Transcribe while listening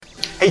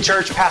Hey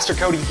church, Pastor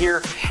Cody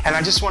here, and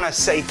I just want to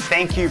say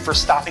thank you for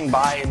stopping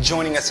by and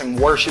joining us in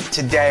worship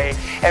today.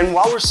 And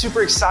while we're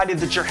super excited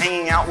that you're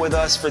hanging out with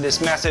us for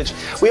this message,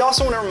 we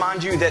also want to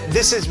remind you that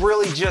this is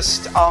really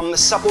just a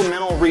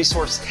supplemental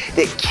resource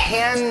that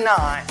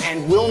cannot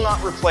and will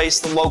not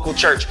replace the local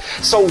church.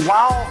 So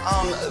while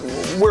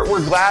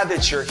we're glad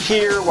that you're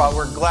here, while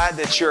we're glad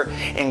that you're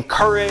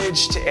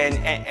encouraged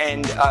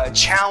and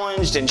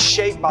challenged and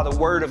shaped by the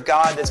Word of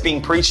God that's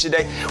being preached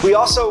today, we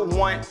also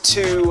want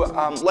to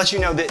let you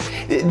know that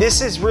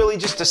this is really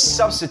just a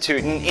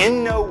substitute and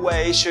in no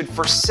way should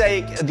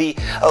forsake the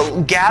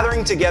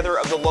gathering together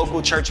of the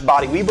local church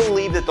body. We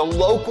believe that the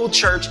local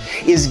church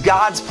is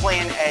God's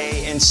plan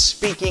A in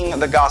speaking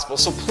the gospel.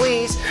 So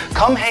please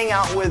come hang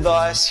out with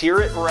us here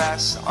at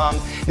Rest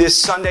this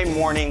Sunday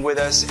morning with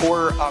us,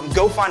 or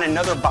go find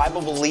another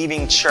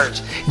Bible-believing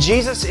church.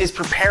 Jesus is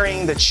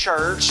preparing the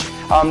church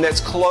that's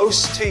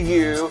close to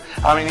you,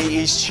 and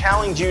He's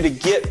challenged you to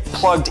get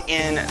plugged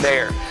in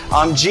there.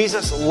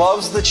 Jesus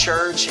loves the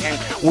church, and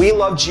we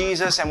love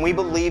Jesus, and we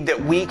believe that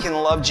we can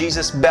love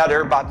Jesus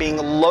better by being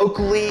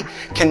locally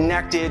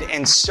connected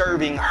and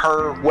serving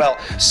her well.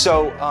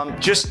 So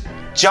just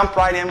jump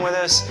right in with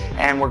us,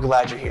 and we're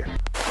glad you're here.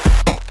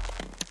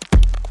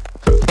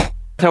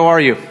 How are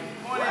you?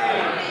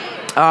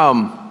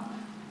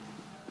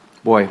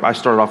 Boy, I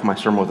started off my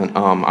sermon with an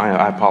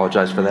I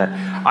apologize for that.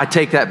 I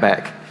take that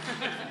back.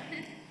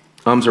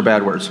 Ums are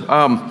bad words.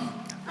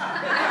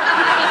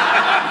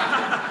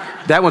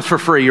 That one's for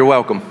free. You're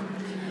welcome.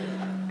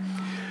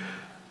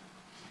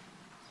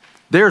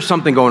 There's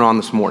something going on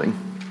this morning.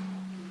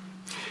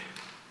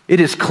 It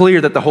is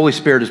clear that the Holy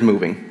Spirit is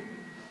moving.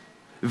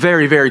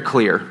 Very, very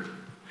clear.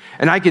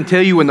 And I can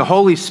tell you when the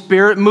Holy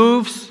Spirit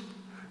moves,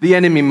 the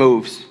enemy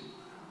moves.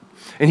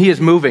 And He is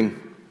moving.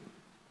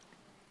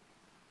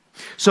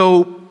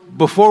 So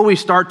before we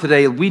start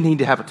today, we need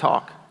to have a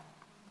talk.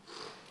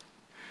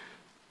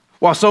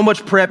 While so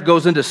much prep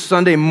goes into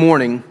Sunday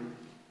morning,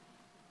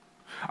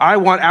 I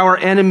want our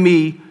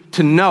enemy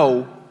to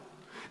know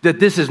that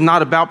this is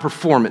not about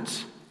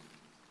performance.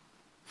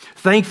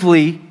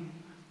 Thankfully,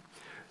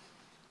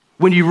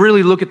 when you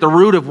really look at the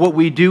root of what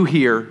we do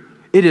here,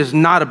 it is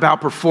not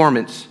about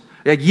performance.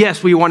 Like,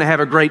 yes, we want to have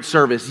a great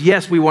service.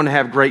 Yes, we want to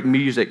have great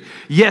music.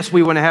 Yes,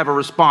 we want to have a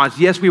response.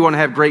 Yes, we want to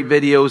have great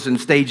videos and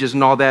stages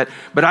and all that.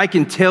 But I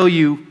can tell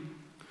you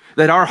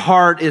that our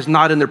heart is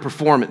not in their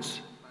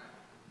performance.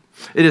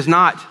 It is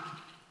not.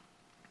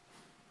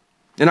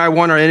 And I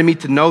want our enemy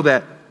to know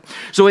that.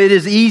 So it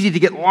is easy to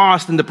get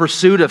lost in the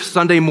pursuit of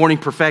Sunday morning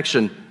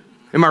perfection.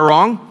 Am I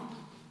wrong?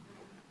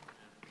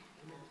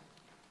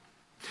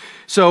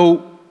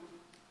 So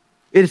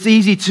it's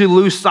easy to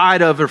lose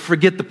sight of or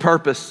forget the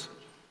purpose.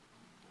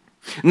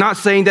 Not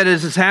saying that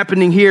it is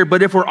happening here,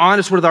 but if we're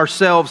honest with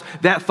ourselves,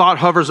 that thought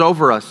hovers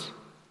over us.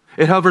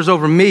 It hovers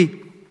over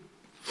me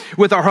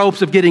with our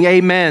hopes of getting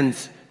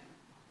amens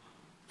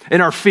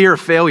and our fear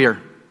of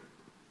failure.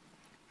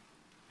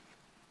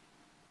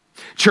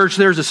 Church,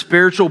 there's a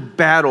spiritual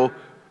battle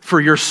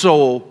for your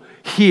soul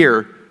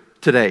here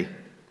today.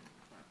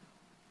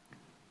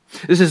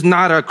 This is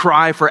not a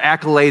cry for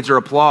accolades or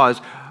applause.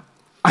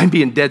 I'm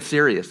being dead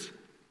serious.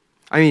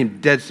 I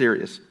mean, dead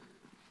serious.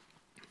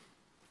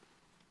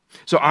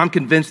 So I'm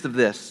convinced of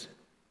this.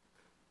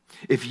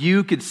 If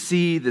you could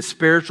see the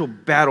spiritual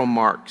battle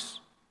marks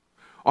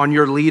on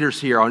your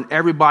leaders here, on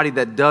everybody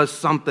that does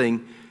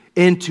something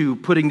into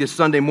putting this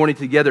Sunday morning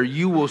together,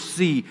 you will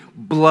see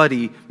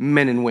bloody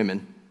men and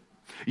women.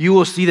 You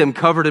will see them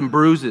covered in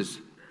bruises.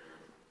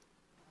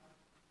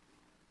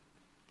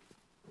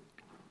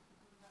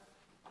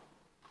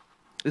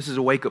 This is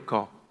a wake-up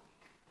call.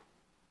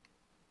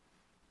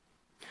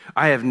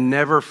 I have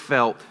never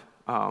felt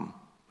an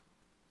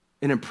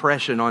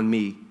impression on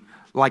me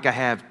like I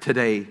have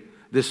today,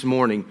 this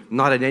morning.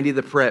 Not at any of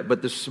the prep,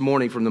 but this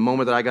morning from the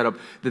moment that I got up,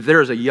 that there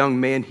is a young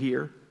man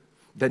here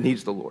that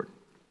needs the Lord.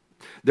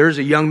 There's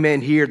a young man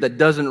here that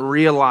doesn't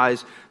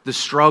realize the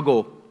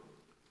struggle,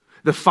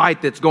 the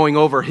fight that's going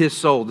over his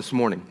soul this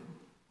morning.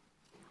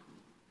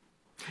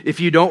 If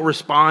you don't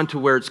respond to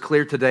where it's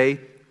clear today,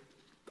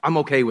 I'm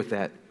okay with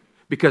that.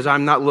 Because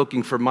I'm not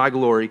looking for my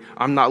glory.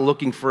 I'm not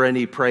looking for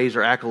any praise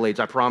or accolades,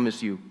 I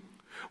promise you.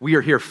 We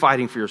are here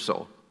fighting for your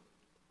soul.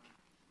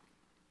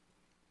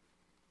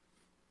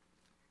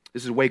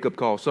 This is a wake-up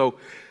call. So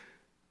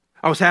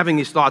I was having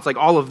these thoughts, like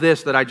all of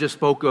this that I just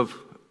spoke of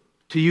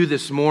to you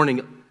this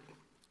morning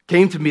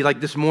came to me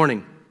like this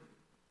morning.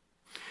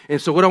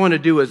 And so what I want to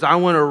do is I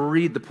want to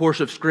read the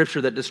portion of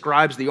Scripture that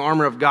describes the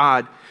armor of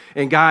God.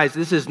 And guys,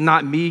 this is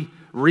not me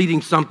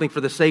reading something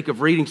for the sake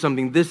of reading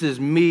something. This is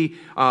me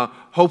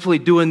hopefully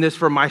doing this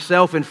for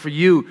myself and for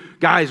you.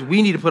 Guys,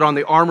 we need to put on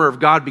the armor of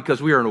God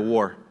because we are in a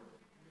war.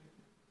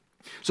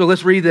 So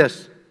let's read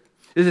this.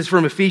 This is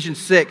from Ephesians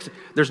 6.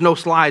 There's no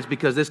slides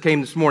because this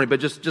came this morning, but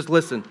just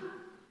listen.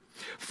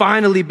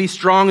 Finally, be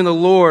strong in the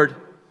Lord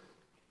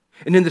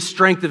and in the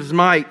strength of His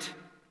might.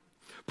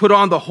 Put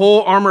on the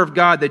whole armor of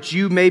God that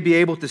you may be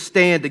able to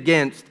stand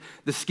against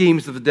the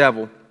schemes of the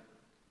devil.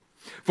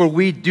 For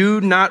we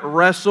do not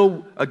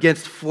wrestle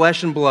against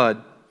flesh and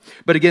blood,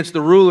 but against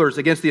the rulers,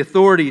 against the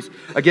authorities,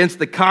 against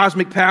the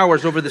cosmic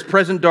powers over this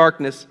present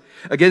darkness,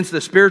 against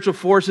the spiritual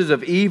forces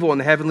of evil in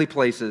the heavenly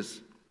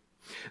places.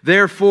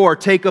 Therefore,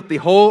 take up the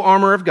whole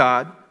armor of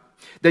God,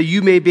 that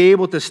you may be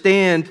able to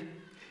stand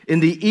in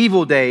the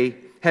evil day,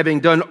 having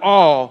done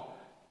all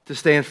to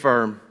stand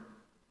firm.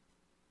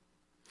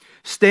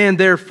 Stand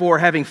therefore,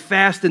 having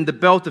fastened the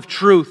belt of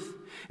truth,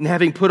 and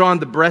having put on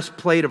the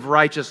breastplate of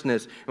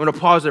righteousness. I'm going to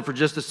pause there for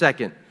just a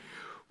second.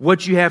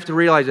 What you have to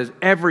realize is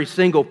every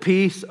single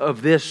piece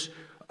of this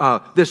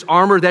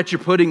armor that you're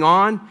putting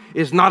on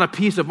is not a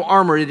piece of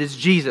armor, it is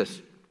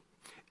Jesus.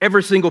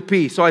 Every single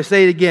piece. So I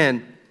say it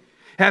again.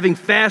 Having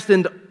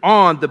fastened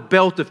on the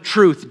belt of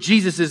truth,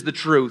 Jesus is the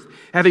truth.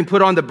 Having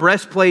put on the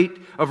breastplate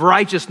of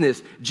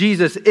righteousness,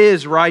 Jesus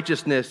is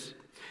righteousness.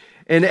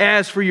 And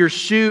as for your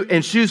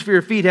shoes for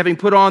your feet, having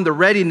put on the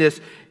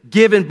readiness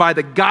given by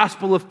the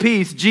gospel of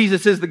peace,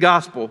 Jesus is the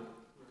gospel.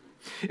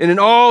 And in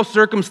all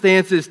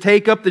circumstances,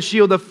 take up the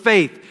shield of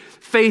faith.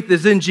 Faith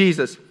is in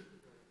Jesus,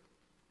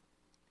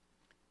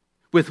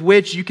 with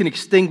which you can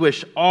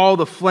extinguish all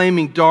the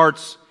flaming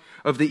darts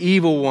of the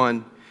evil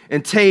one,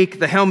 and take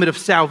the helmet of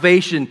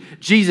salvation.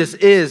 Jesus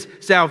is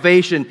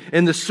salvation,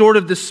 and the sword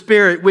of the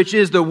Spirit, which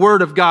is the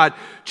Word of God.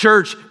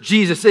 Church,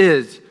 Jesus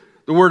is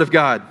the Word of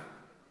God.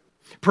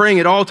 Praying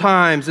at all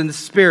times in the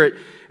Spirit,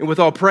 and with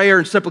all prayer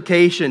and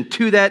supplication,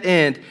 to that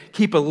end,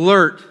 keep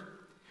alert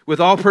with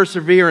all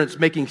perseverance,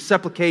 making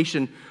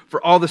supplication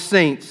for all the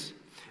saints,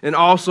 and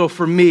also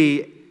for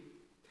me,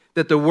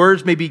 that the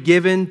words may be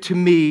given to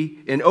me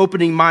in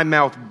opening my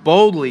mouth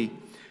boldly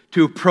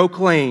to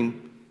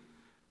proclaim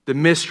the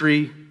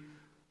mystery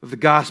of the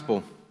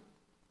gospel.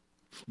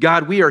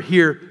 God, we are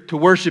here to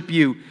worship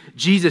you.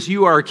 Jesus,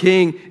 you are our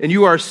King and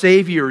you are our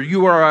Savior.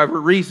 You are our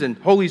reason.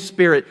 Holy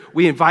Spirit,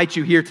 we invite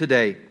you here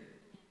today.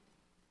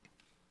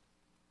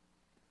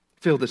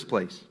 Fill this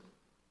place.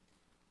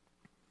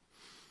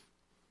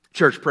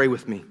 Church, pray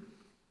with me.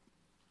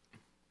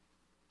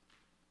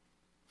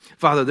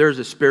 Father, there's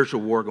a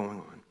spiritual war going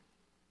on.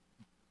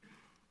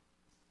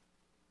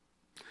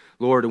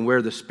 Lord, and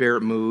where the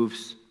Spirit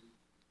moves,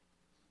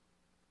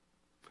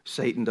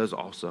 Satan does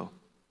also.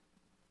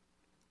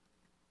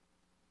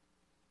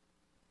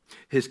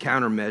 His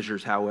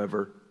countermeasures,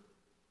 however,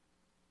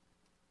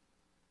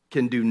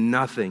 can do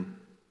nothing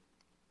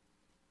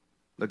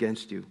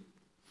against you.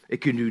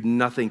 It can do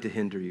nothing to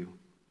hinder you.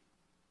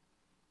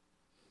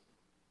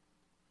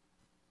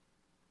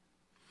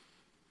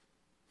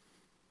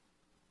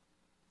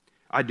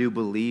 I do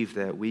believe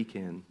that we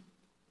can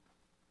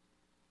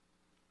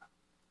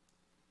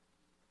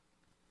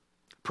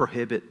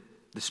prohibit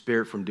the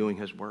Spirit from doing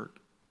his work.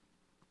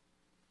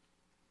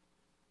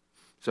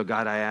 So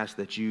God, I ask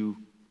that you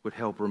would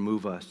help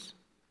remove us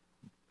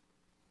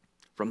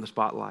from the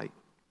spotlight.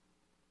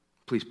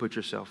 Please put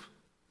yourself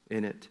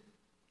in it.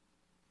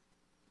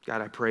 God,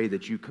 I pray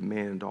that you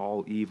command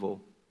all evil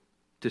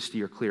to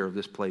steer clear of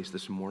this place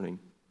this morning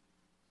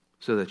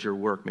so that your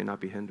work may not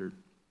be hindered.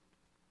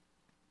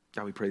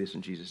 God, we pray this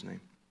in Jesus'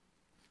 name.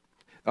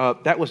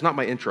 That was not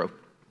my intro.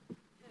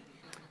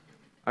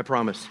 I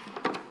promise.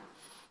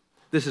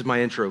 This is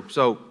my intro.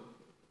 So,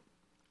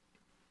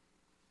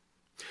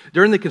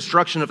 during the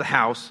construction of the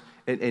house,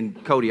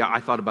 and Cody, I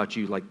thought about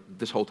you like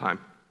this whole time.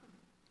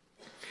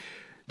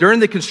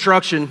 During the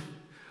construction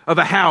of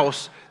a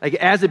house, like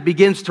as it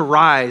begins to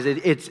rise,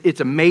 it's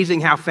amazing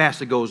how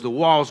fast it goes. The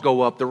walls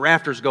go up, the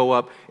rafters go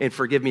up, and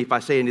forgive me if I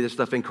say any of this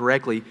stuff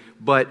incorrectly,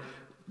 but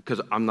because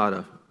I'm not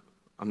a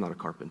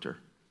carpenter.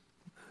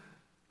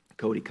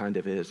 Cody kind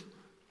of is,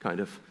 kind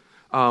of.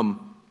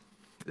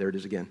 There it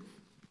is again.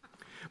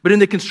 But in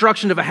the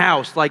construction of a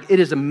house, like it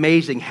is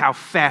amazing how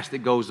fast it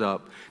goes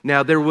up.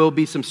 Now, there will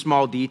be some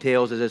small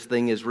details as this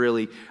thing is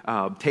really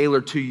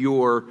tailored to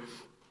your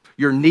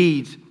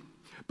needs.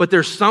 But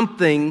there's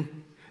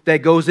something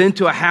that goes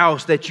into a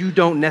house that you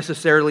don't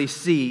necessarily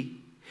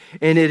see.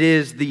 And it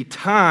is the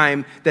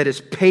time that is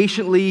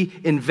patiently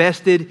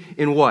invested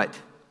in what?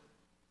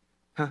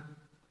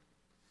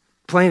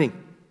 Planning.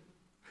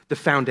 The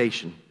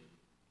foundation.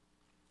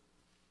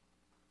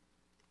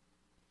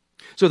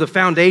 So the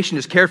foundation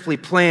is carefully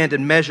planned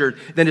and measured,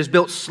 then is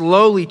built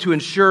slowly to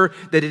ensure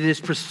that it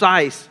is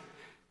precise,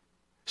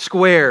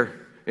 square,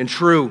 and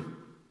true.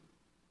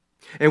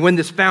 And when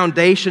this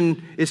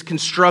foundation is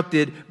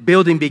constructed,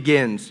 building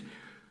begins.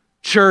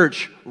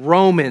 Church,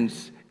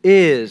 Romans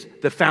is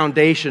the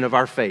foundation of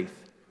our faith.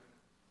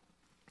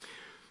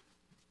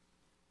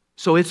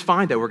 So it's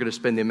fine that we're going to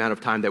spend the amount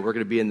of time that we're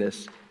going to be in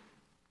this.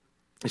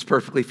 It's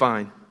perfectly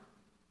fine.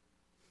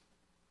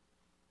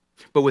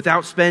 But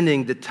without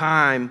spending the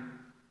time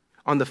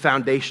on the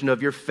foundation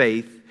of your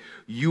faith,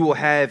 you will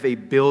have a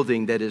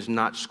building that is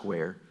not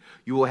square.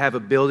 You will have a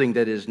building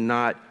that is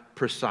not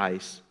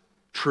precise,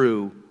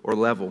 true, or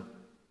level.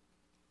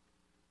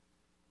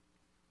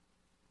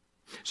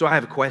 So I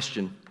have a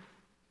question.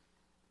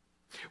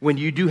 When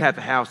you do have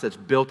a house that's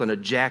built on a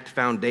jacked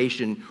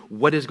foundation,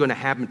 what is going to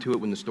happen to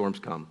it when the storms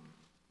come?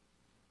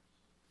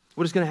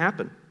 What is going to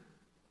happen?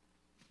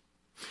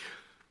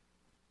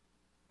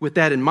 With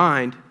that in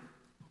mind,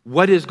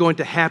 what is going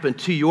to happen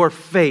to your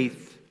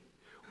faith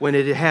when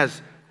it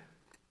has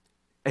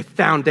a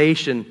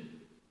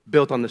foundation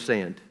built on the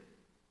sand?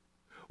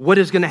 What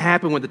is going to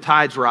happen when the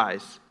tides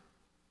rise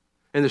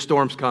and the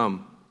storms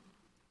come?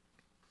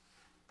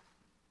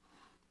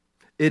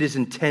 It is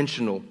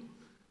intentional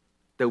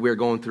that we're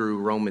going through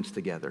Romans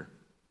together.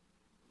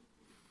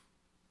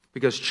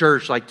 Because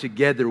church, like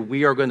together,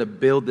 we are going to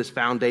build this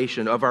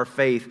foundation of our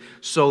faith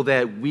so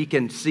that we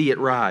can see it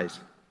rise.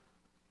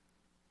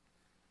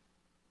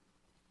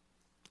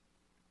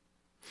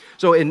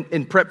 So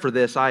in prep for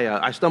this,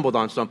 I stumbled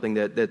on something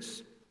that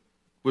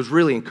was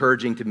really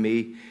encouraging to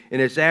me,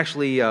 and it's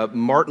actually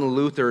Martin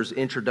Luther's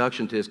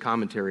introduction to his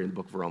commentary in the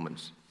book of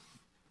Romans.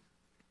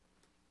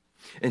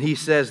 And he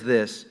says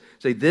this,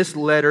 this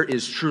letter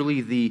is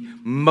truly the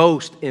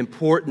most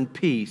important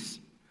piece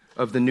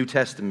of the New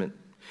Testament.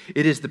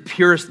 It is the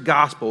purest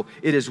gospel.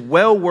 It is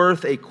well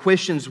worth a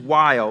Christian's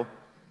while,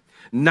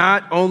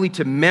 not only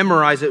to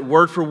memorize it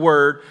word for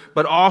word,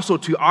 but also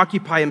to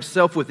occupy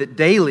himself with it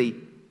daily,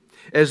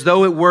 as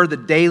though it were the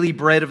daily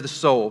bread of the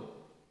soul.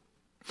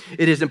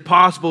 It is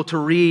impossible to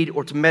read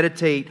or to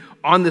meditate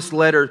on this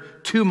letter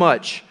too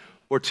much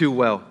or too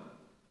well.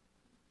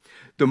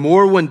 The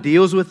more one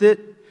deals with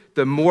it,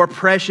 the more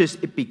precious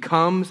it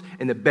becomes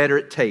and the better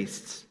it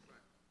tastes.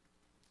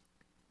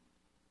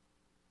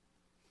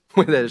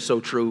 That is so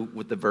true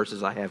with the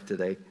verses I have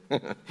today.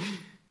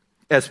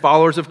 As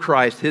followers of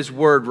Christ, His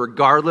word,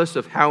 regardless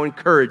of how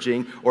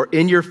encouraging or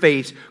in your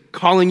face,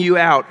 calling you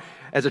out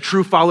as a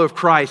true follower of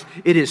Christ,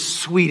 it is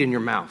sweet in your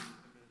mouth.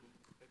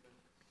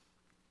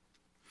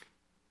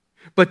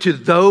 But to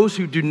those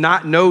who do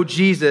not know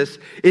Jesus,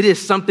 it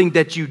is something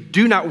that you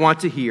do not want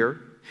to hear.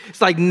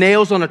 It's like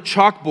nails on a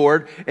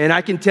chalkboard, and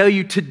I can tell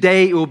you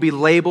today it will be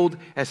labeled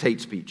as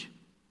hate speech.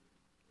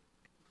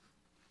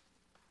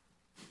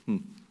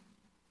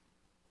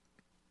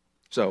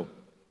 So,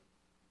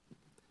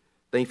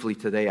 thankfully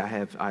today I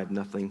have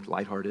nothing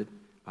lighthearted.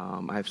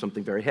 I have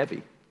something very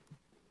heavy.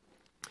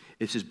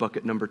 This is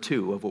bucket number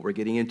 2 of what we're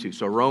getting into.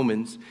 So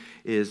Romans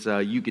is,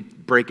 you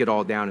could break it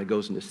all down. It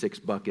goes into 6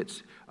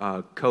 buckets.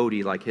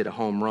 Cody hit a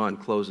home run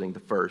closing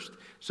the first,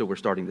 so we're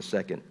starting the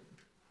second.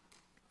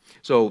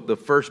 So the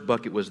first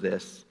bucket was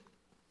this.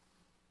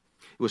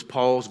 It was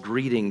Paul's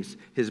greetings,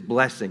 his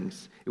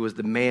blessings. It was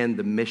the man,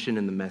 the mission,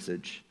 and the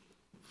message.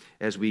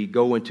 As we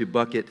go into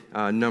bucket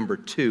number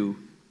 2,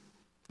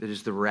 it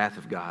is the wrath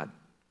of God,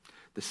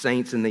 the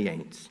saints and the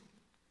ain'ts.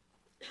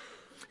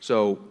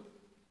 So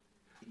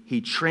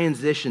he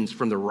transitions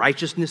from the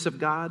righteousness of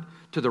God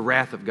to the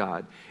wrath of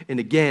God. And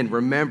again,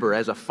 remember,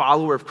 as a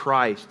follower of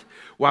Christ,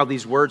 while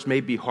these words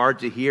may be hard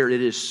to hear,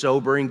 it is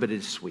sobering, but it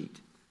is sweet.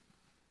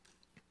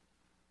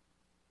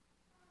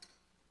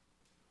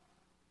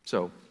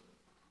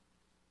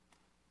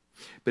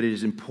 But it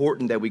is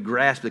important that we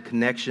grasp the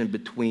connection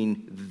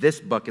between this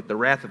bucket, the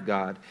wrath of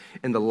God,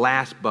 and the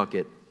last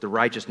bucket, the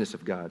righteousness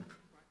of God.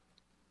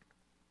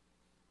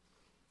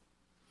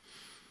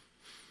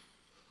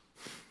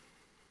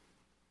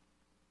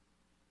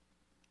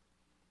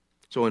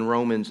 So in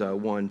Romans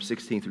 1,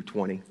 16 through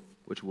 20,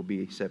 which will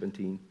be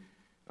 17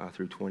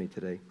 through 20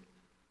 today,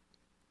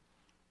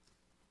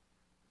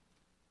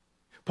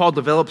 Paul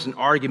develops an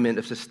argument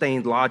of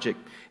sustained logic,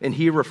 and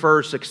he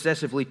refers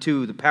successively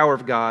to the power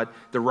of God,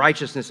 the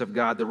righteousness of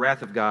God, the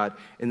wrath of God,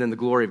 and then the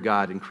glory of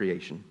God in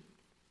creation.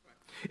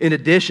 In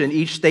addition,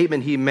 each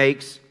statement he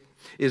makes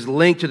is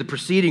linked to the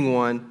preceding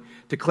one.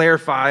 To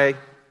clarify,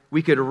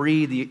 we could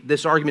read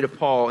this argument of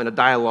Paul in a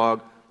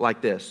dialogue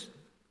like this.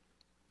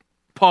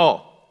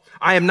 Paul,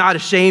 I am not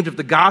ashamed of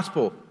the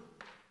gospel.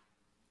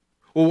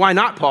 Well, why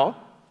not, Paul?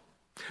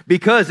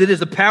 Because it is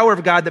the power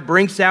of God that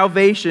brings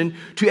salvation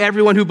to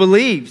everyone who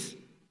believes.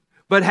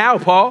 But how,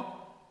 Paul?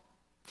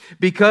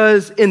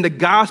 Because in the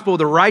gospel,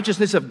 the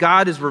righteousness of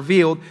God is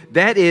revealed.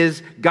 That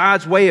is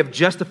God's way of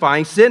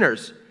justifying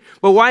sinners.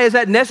 But why is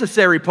that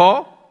necessary,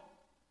 Paul?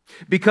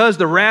 Because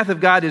the wrath of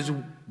God is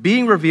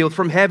being revealed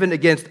from heaven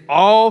against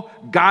all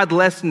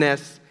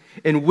godlessness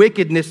and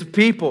wickedness of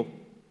people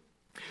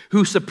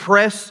who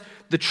suppress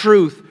the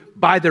truth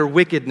by their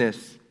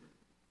wickedness.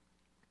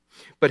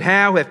 But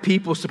how have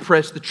people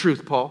suppressed the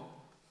truth, Paul?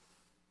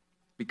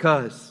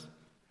 Because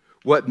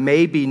what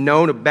may be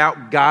known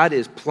about God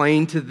is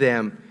plain to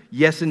them.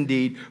 Yes,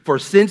 indeed. For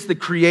since the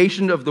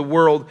creation of the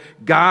world,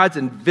 God's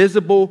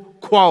invisible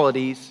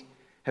qualities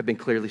have been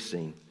clearly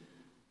seen.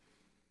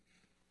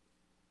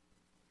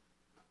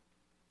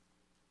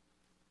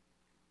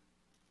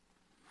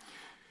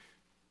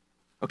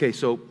 Okay,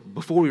 so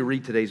before we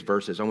read today's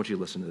verses, I want you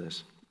to listen to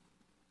this.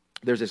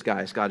 There's this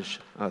guy, a Scottish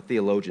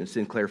theologian,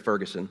 Sinclair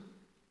Ferguson.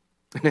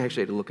 And I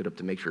actually had to look it up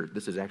to make sure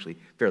this is actually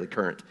fairly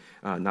current,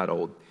 not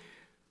old.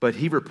 But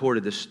he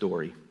reported this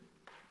story.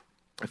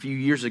 A few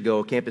years ago,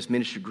 a campus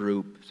ministry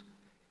group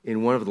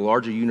in one of the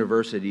larger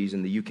universities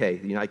in the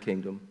UK, the United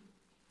Kingdom,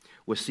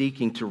 was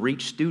seeking to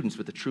reach students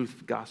with the truth of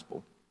the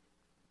gospel.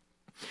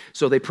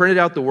 So they printed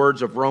out the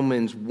words of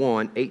Romans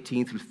 1,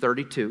 18 through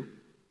 32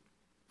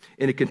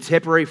 in a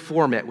contemporary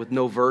format with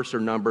no verse or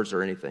numbers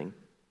or anything.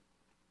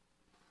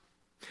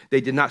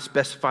 They did not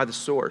specify the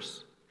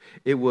source.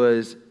 It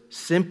was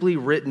simply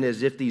written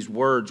as if these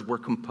words were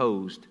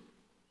composed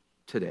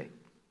today.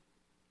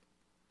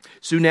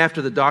 Soon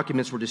after the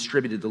documents were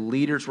distributed, the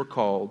leaders were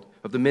called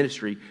of the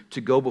ministry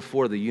to go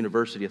before the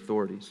university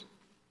authorities.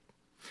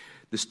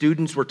 The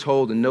students were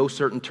told in no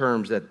certain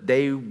terms that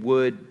they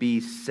would be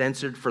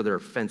censored for their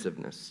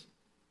offensiveness.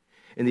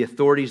 And the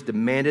authorities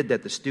demanded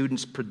that the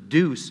students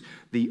produce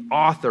the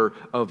author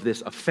of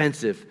this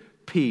offensive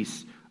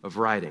piece of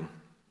writing.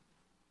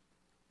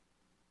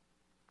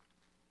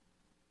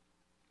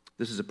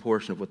 This is a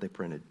portion of what they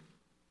printed.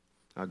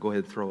 I'll go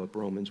ahead and throw up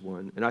Romans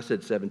 1. And I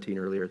said 17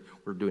 earlier.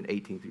 We're doing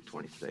 18 through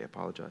 20 today. I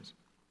apologize.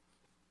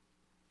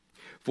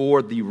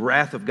 For the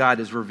wrath of God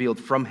is revealed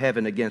from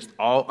heaven against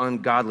all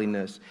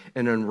ungodliness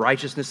and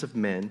unrighteousness of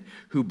men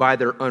who by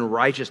their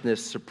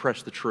unrighteousness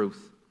suppress the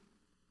truth.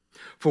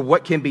 For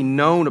what can be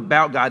known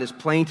about God is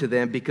plain to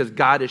them because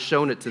God has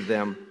shown it to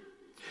them.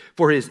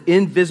 For his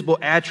invisible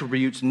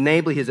attributes,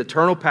 namely his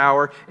eternal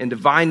power and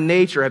divine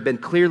nature, have been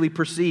clearly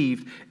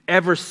perceived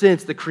ever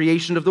since the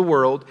creation of the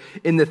world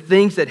in the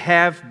things that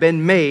have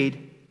been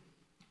made,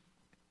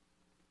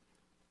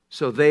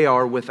 so they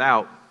are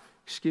without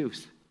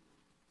excuse.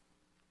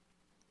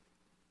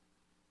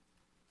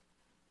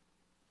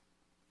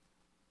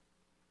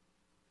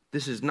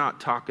 This is not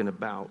talking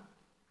about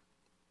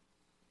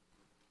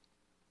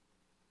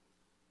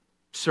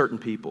certain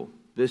people.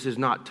 This is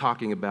not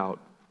talking about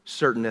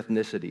certain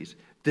ethnicities.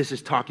 This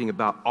is talking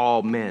about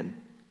all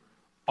men,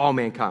 all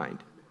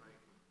mankind.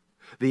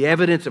 The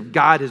evidence of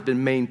God has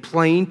been made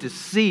plain to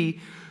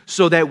see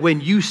so that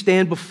when you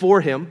stand before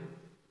him,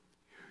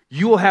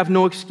 you will have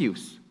no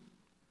excuse.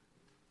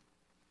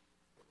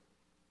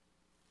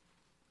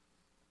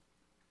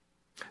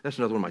 That's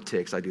another one of my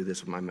tics. I do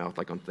this with my mouth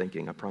like I'm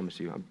thinking. I promise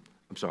you.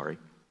 I'm sorry.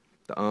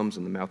 The ums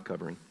and the mouth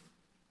covering.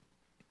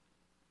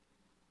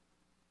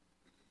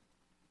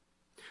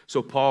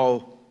 So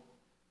Paul,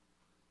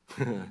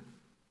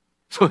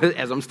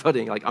 as I'm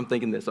studying, I'm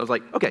thinking this. I was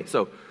like, okay,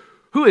 so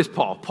who is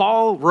Paul?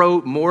 Paul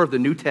wrote more of the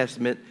New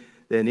Testament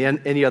than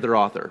any other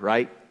author,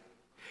 right?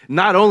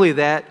 Not only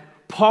that,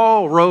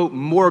 Paul wrote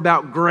more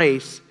about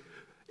grace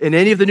in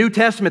any of the New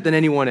Testament than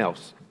anyone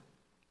else.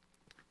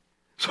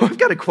 So I've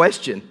got a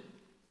question.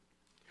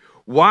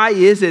 Why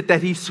is it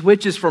that he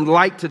switches from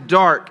light to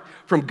dark,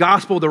 from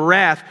gospel to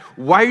wrath?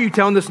 Why are you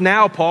telling this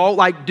now, Paul?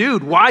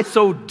 Dude, why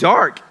so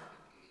dark?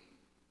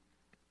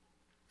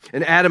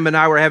 And Adam and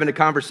I were having a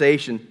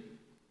conversation,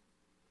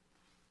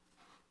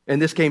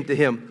 and this came to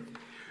him.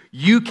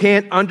 You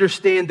can't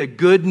understand the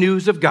good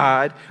news of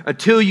God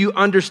until you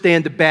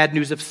understand the bad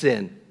news of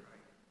sin.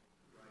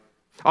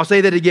 I'll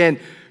say that again.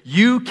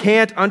 You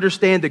can't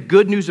understand the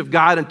good news of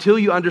God until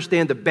you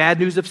understand the bad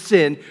news of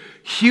sin.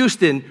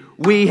 Houston,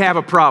 we have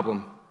a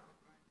problem.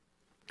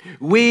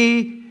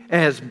 We,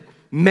 as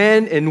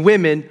men and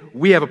women,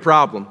 we have a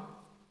problem.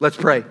 Let's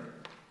pray.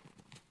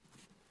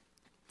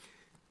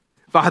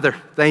 Father,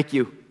 thank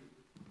you.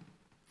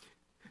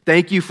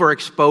 Thank you for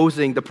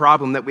exposing the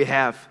problem that we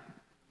have.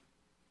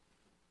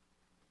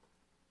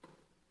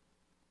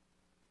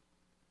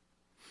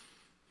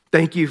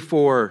 Thank you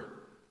for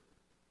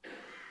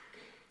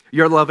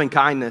your loving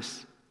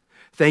kindness.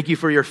 Thank you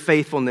for your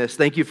faithfulness.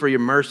 Thank you for your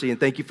mercy, and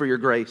thank you for your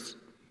grace.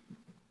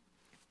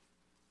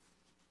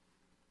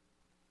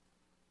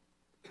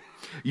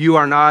 You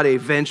are not a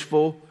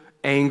vengeful,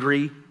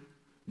 angry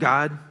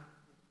God.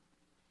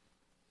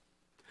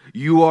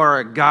 You are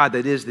a God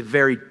that is the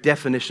very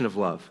definition of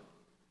love.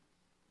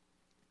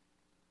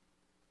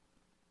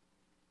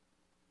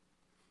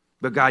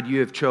 But God, you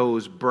have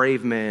chose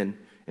brave men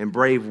and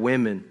brave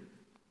women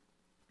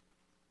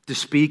to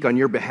speak on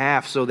your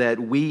behalf so that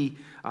we,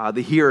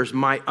 the hearers,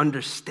 might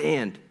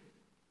understand.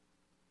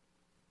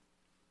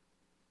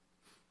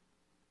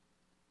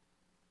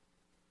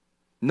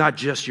 Not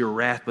just your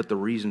wrath, but the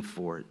reason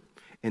for it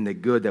and the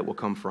good that will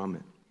come from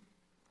it.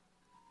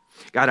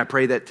 God, I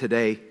pray that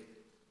today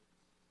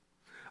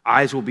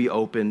eyes will be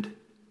opened.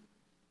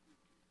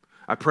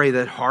 I pray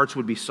that hearts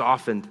would be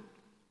softened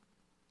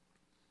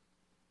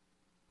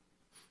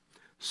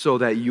so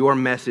that your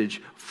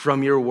message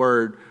from your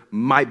word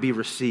might be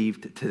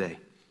received today.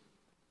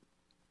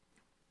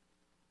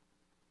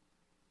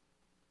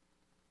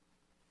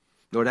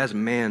 Lord, as a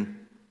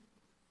man,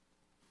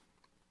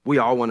 we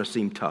all want to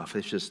seem tough.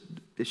 It's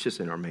just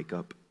in our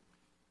makeup.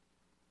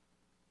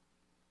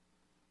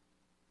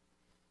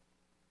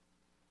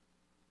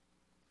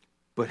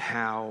 But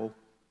how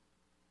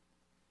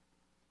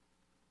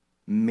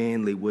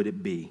manly would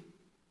it be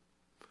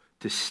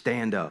to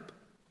stand up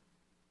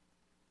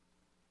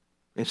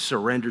and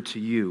surrender to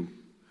you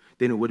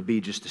than it would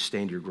be just to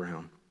stand your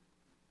ground?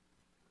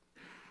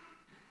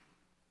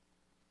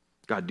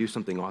 God, do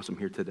something awesome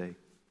here today.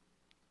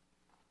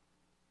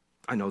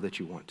 I know that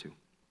you want to.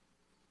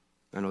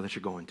 I know that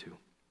you're going to.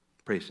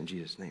 Praise in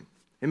Jesus' name.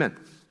 Amen.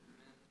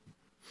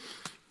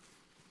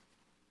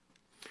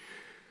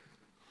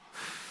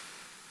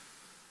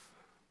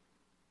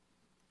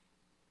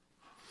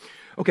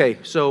 Okay,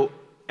 so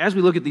as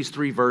we look at these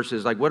three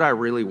verses, like what I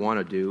really want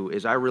to do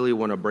is I really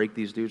want to break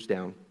these dudes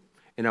down.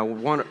 And I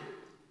want to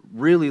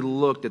really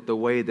look at the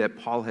way that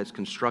Paul has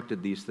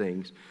constructed these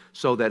things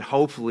so that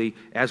hopefully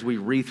as we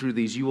read through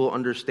these, you will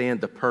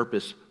understand the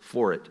purpose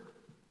for it.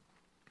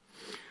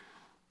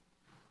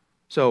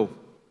 So,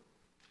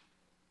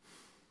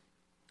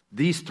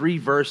 these three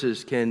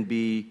verses can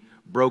be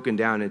broken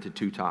down into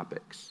two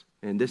topics.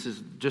 And this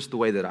is just the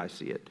way that I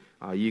see it.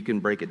 You can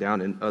break it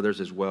down in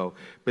others as well.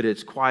 But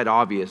it's quite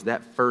obvious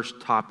that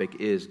first topic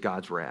is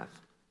God's wrath.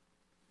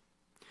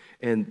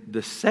 And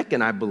the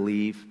second, I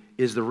believe,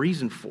 is the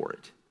reason for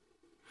it.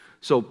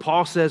 So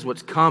Paul says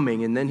what's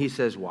coming, and then he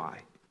says why.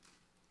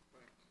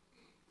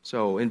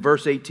 So in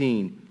verse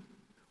 18,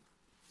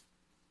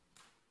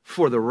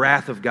 for the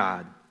wrath of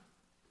God.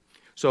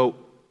 So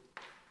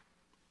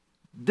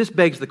this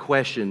begs the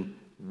question,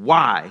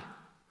 why?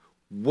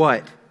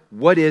 What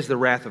is the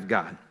wrath of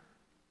God?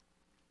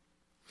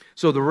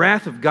 So the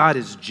wrath of God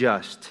is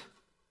just.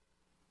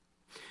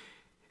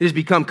 It has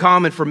become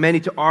common for many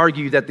to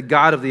argue that the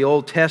God of the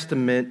Old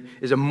Testament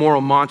is a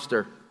moral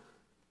monster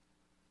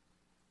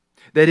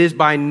that is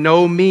by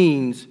no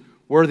means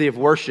worthy of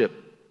worship.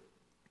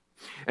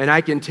 And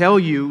I can tell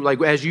you,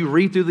 like as you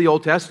read through the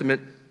Old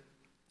Testament,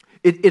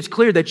 it's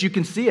clear that you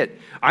can see it.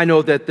 I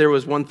know that there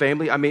was one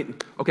family.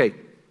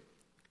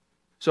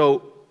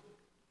 So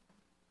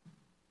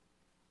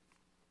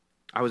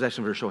I was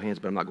asking for a show of hands,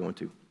 but I'm not going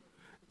to.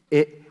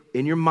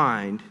 In your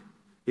mind,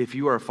 if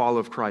you are a follower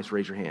of Christ,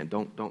 raise your hand.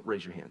 Don't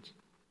raise your hands.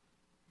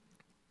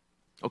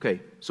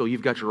 Okay, so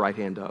you've got your right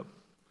hand up.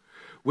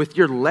 With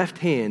your left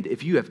hand,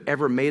 if you have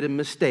ever made a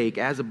mistake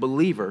as a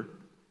believer,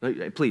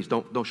 please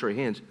don't show your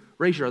hands,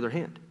 raise your other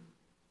hand.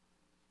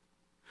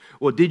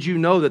 Well, did you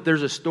know that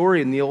there's a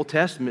story in the Old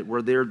Testament where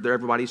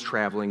everybody's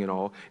traveling and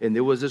all, and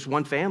there was this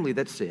one family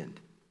that sinned.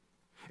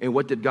 And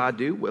what did God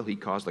do? Well, he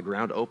caused the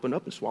ground to open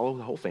up and swallow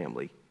the whole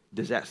family.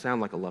 Does that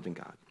sound like a loving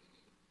God?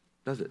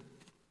 Does it?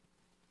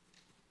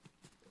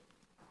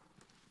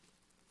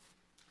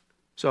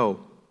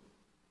 So,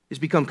 it's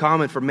become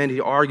common for many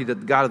to argue that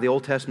the God of the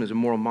Old Testament is a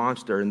moral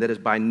monster and that is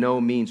by no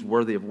means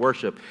worthy of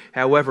worship.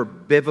 However,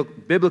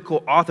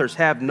 biblical authors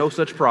have no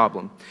such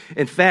problem.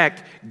 In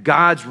fact,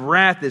 God's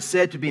wrath is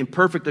said to be in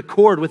perfect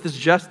accord with his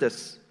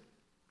justice.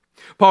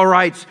 Paul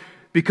writes,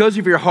 because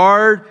of your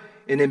hard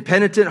and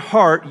impenitent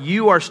heart,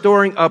 you are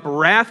storing up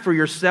wrath for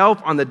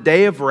yourself on the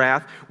day of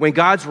wrath when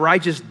God's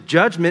righteous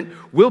judgment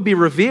will be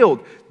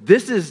revealed.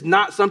 This is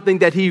not something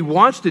that he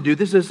wants to do.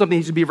 This is something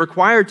he's to be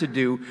required to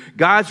do.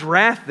 God's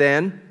wrath,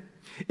 then,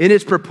 in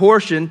its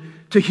proportion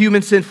to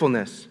human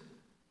sinfulness.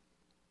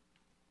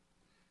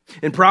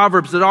 In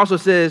Proverbs, it also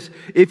says,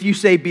 if you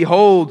say,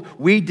 behold,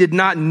 we did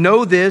not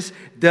know this,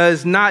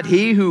 does not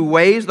he who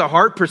weighs the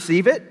heart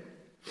perceive it?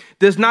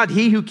 Does not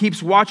he who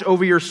keeps watch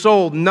over your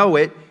soul know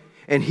it?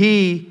 And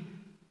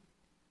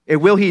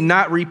will he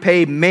not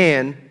repay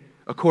man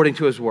according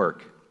to his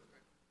work?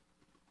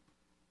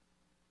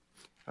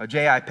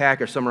 J.I.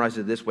 Packer summarized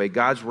it this way: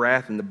 God's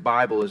wrath in the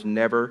Bible is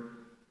never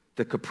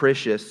the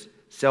capricious,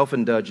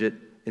 self-indulgent,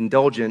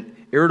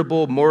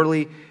 irritable,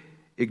 morally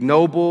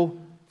ignoble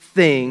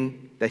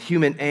thing that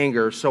human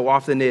anger so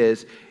often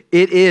is.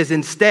 It is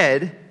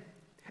instead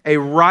a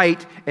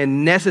right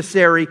and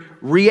necessary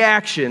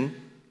reaction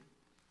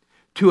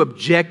to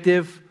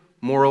objective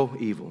moral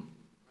evil.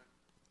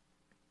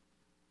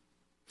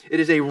 It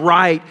is a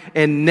right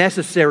and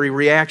necessary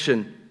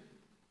reaction.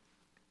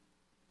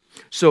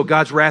 So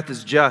God's wrath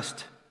is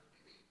just.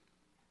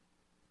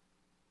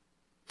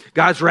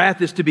 God's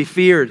wrath is to be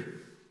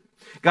feared.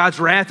 God's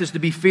wrath is to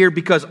be feared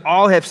because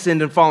all have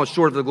sinned and fallen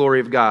short of the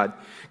glory of God.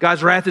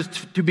 God's wrath is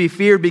to be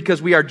feared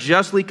because we are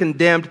justly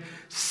condemned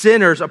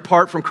sinners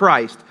apart from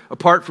Christ.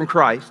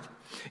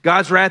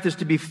 God's wrath is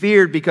to be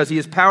feared because he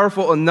is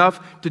powerful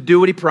enough to do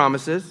what he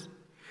promises.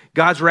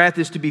 God's wrath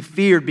is to be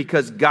feared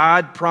because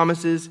God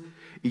promises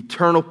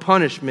eternal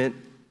punishment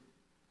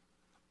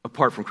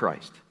apart from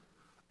Christ.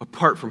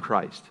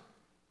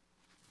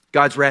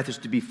 God's wrath is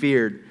to be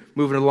feared.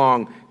 Moving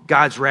along,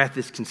 God's wrath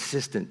is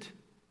consistent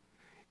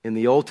in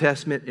the Old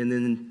Testament and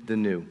in the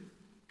New.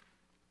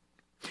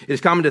 It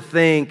is common to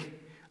think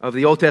of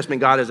the Old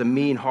Testament God as a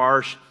mean,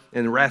 harsh,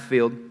 and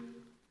wrath-filled,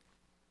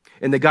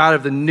 and the God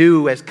of the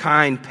New as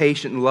kind,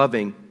 patient, and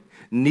loving.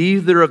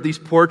 Neither of these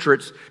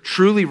portraits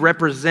truly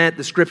represent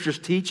the Scripture's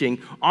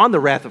teaching on the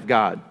wrath of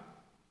God,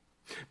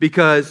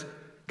 because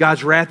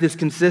God's wrath is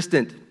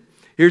consistent.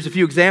 Here's a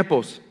few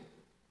examples.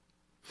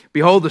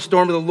 Behold, the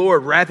storm of the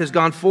Lord, wrath has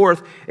gone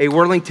forth, a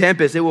whirling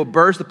tempest. It will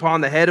burst upon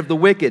the head of the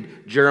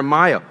wicked.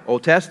 Jeremiah,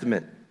 Old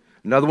Testament.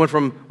 Another one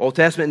from Old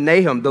Testament,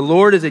 Nahum. The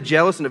Lord is a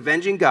jealous and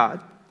avenging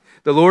God.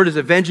 The Lord is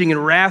avenging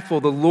and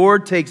wrathful. The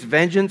Lord takes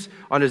vengeance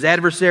on his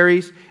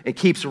adversaries and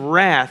keeps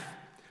wrath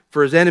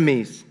for his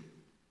enemies.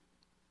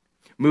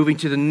 Moving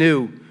to the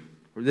New.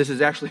 This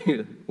is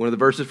actually one of the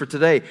verses for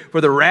today.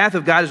 For the wrath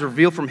of God is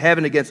revealed from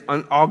heaven against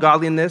all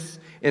godliness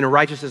and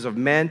unrighteousness of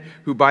men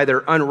who by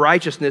their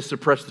unrighteousness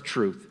suppress the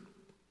truth.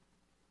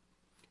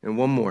 And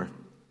one more.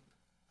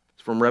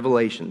 It's from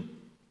Revelation.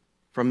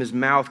 From his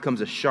mouth comes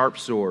a sharp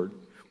sword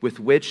with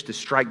which to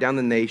strike down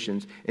the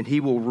nations, and he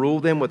will rule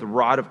them with a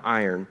rod of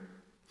iron.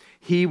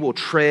 He will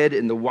tread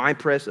in the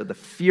winepress of the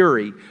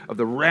fury of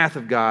the wrath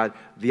of God,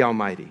 the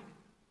Almighty.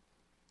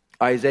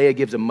 Isaiah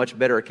gives a much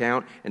better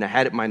account, and I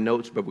had it in my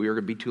notes, but we were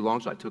going to be too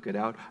long, so I took it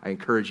out. I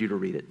encourage you to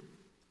read it.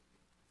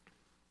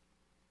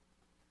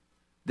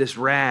 This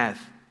wrath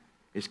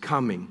is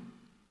coming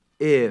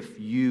if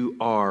you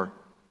are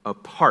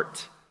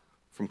apart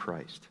from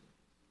Christ.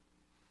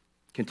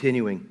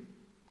 Continuing,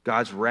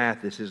 God's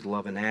wrath is his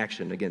love in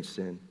action against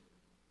sin.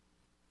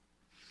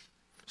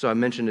 So I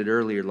mentioned it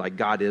earlier, like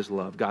God is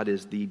love. God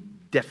is the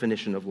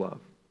definition of love.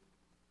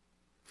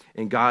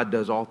 And God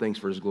does all things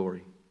for his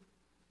glory.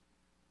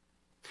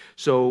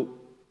 So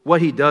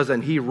what he does,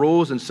 and he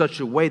rules in such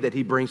a way that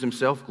he brings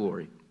himself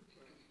glory.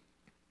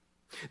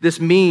 This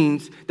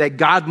means that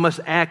God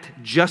must act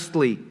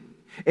justly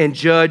and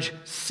judge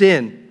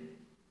sin.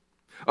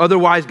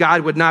 Otherwise,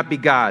 God would not be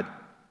God.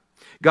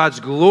 God's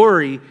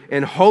glory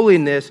and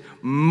holiness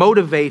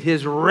motivate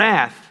his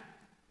wrath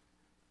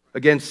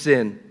against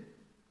sin.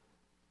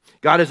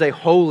 God is a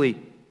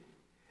holy,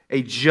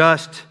 a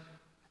just,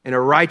 and a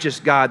righteous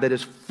God that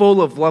is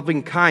full of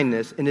loving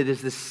kindness, and it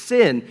is the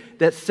sin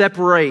that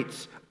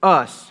separates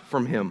us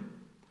from him.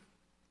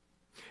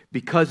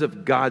 Because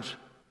of God's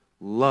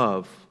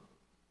love,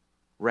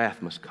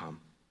 wrath must come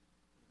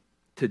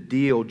to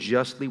deal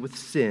justly with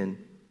sin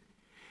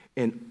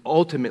and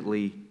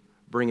ultimately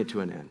bring it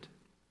to an end.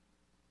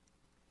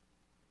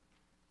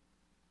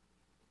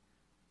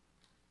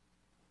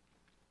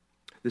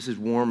 This is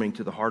warming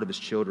to the heart of his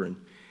children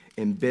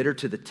and bitter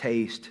to the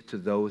taste to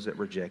those that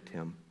reject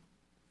him.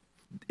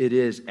 It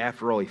is,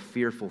 after all, a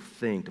fearful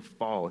thing to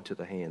fall into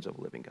the hands of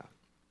a living God.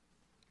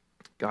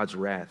 God's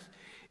wrath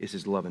is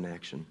his love in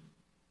action.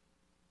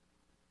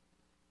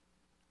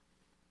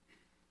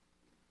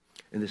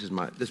 And this is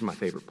my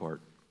favorite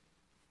part.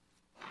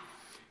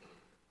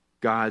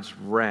 God's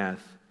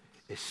wrath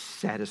is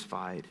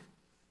satisfied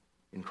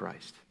in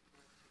Christ.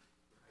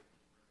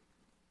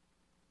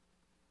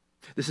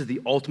 This is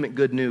the ultimate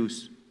good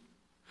news.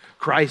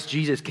 Christ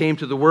Jesus came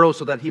to the world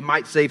so that he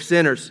might save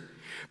sinners.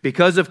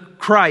 Because of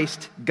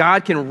Christ,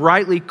 God can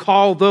rightly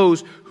call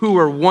those who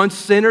were once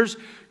sinners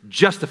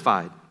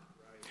justified.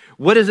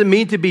 What does it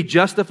mean to be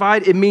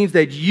justified? It means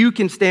that you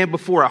can stand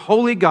before a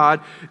holy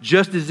God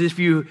just as if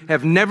you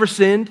have never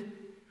sinned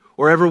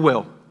or ever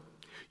will.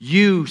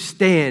 You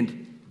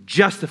stand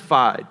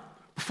justified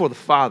before the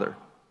Father.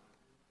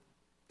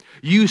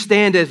 You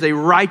stand as a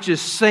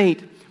righteous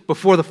saint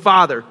before the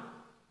Father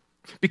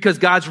because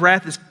God's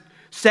wrath is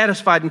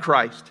satisfied in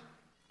Christ.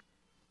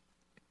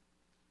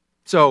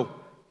 So,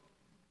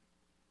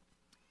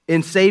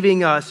 in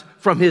saving us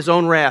from his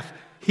own wrath,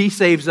 he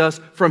saves us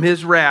from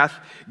his wrath.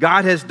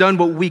 God has done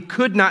what we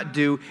could not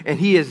do, and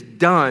he has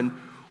done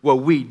what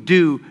we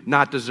do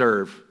not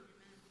deserve.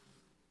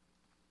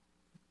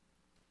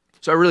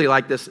 So I really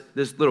like this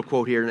little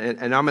quote here,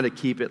 and I'm going to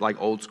keep it like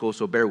old school,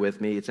 so bear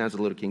with me. It sounds a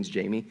little King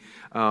James.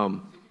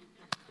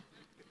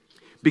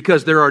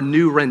 Because there are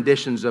new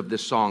renditions of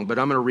this song, but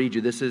I'm going to read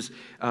you. This is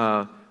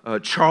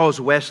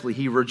Charles Wesley.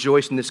 He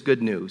rejoiced in this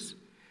good news.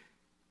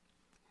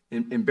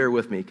 And bear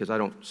with me because I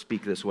don't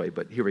speak this way,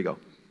 but here we go.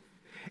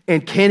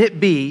 And can it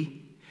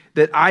be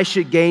that I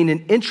should gain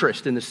an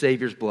interest in the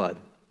Savior's blood?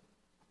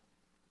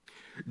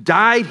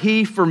 Died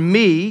he for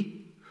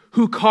me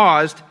who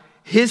caused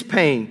his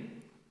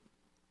pain?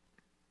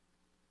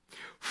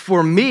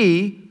 For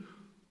me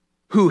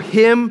who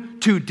him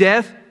to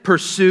death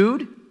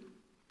pursued?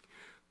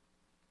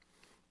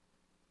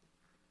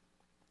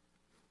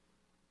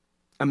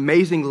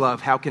 Amazing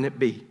love, how can it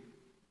be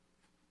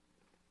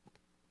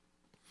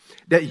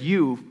that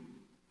you,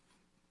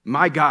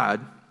 my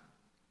God,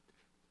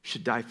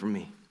 should die for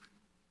me?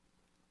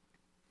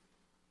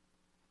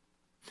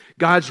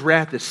 God's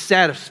wrath is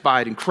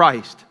satisfied in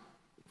Christ.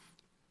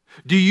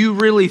 Do you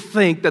really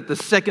think that the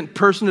second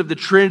person of the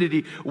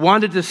Trinity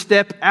wanted to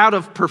step out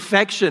of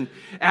perfection,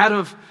 out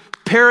of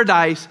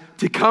paradise,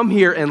 to come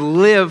here and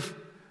live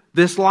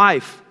this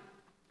life?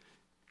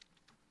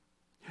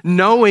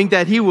 Knowing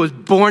that he was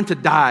born to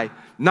die,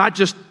 not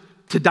just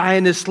to die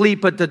in his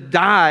sleep, but to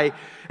die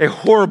a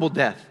horrible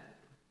death.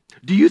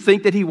 Do you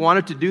think that he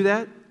wanted to do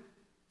that?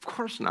 Of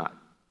course not.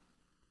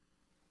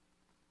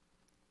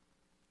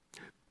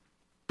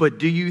 But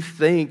do you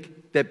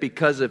think that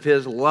because of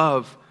his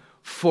love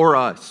for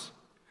us,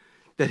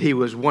 that he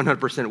was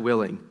 100%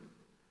 willing?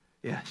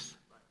 Yes.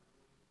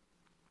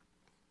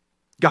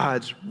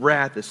 God's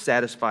wrath is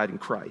satisfied in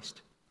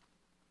Christ.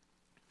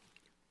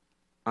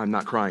 I'm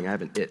not crying, I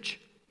have an itch.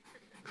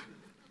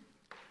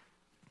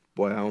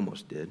 Boy, I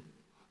almost did.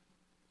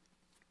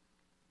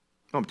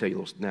 I'm going to tell you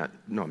a little,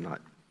 no, I'm not.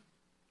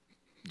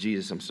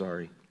 Jesus, I'm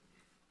sorry.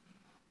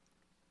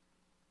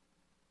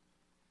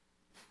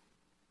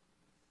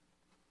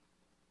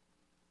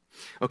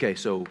 Okay,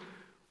 so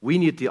we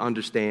need to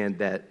understand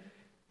that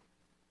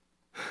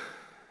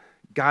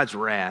God's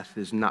wrath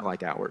is not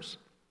like ours.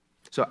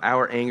 So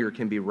our anger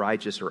can be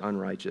righteous or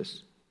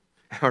unrighteous.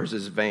 Ours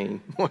is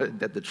vain.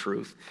 That's the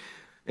truth.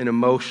 An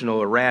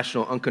emotional,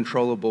 irrational,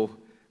 uncontrollable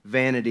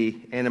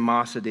vanity,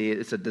 animosity.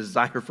 It's a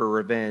desire for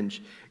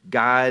revenge.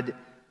 God's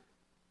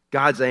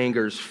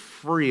anger is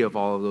free of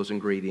all of those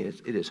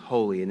ingredients. It is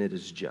holy and it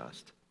is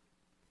just.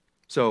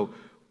 So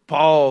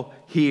Paul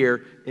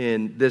here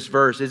in this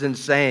verse isn't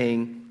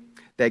saying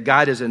that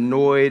God is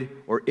annoyed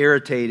or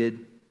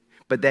irritated,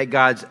 but that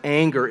God's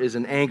anger is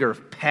an anger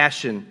of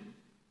passion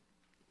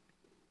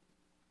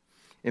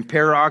and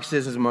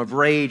paroxysm of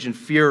rage and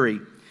fury.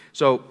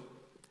 So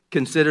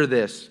consider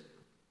this.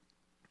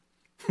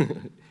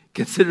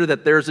 Consider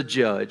that there's a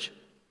judge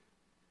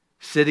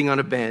sitting on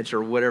a bench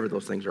or whatever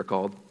those things are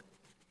called,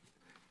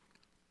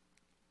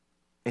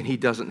 and he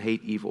doesn't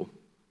hate evil.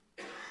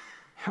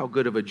 How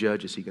good of a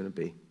judge is he going to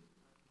be?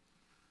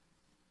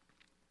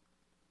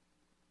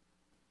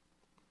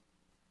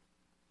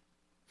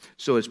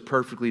 So it's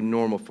perfectly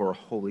normal for a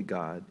holy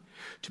God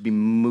to be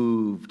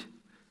moved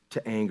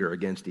to anger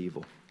against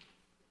evil.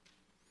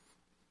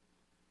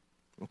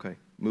 Okay,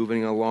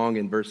 moving along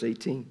in verse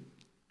 18.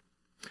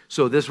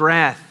 So this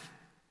wrath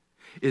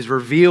is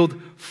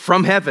revealed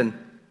from heaven.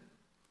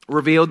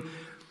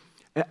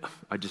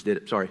 I just did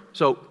it, sorry.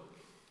 So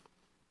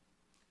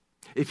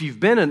if you've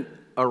been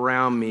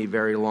around me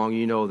very long,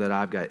 you know that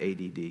I've got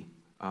ADD.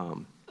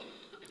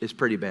 It's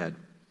pretty bad.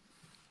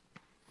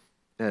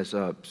 As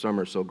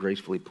Summer so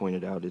gracefully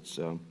pointed out, it's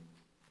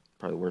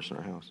probably worse in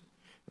our house.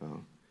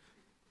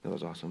 That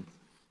was awesome.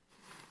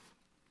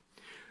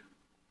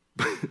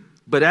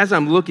 But as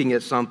I'm looking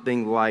at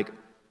something, like,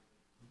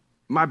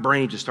 my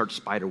brain just starts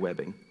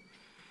spiderwebbing.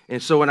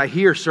 And so when I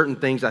hear certain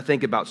things, I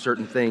think about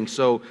certain things.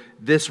 So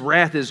this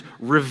wrath is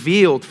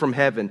revealed from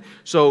heaven.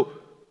 So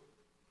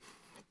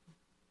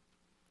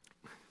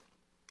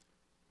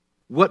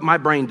what my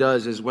brain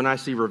does is when I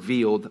see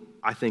revealed,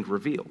 I think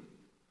reveal.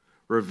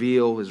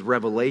 Reveal is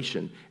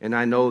revelation. And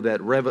I know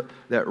that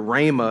that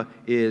rhema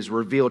is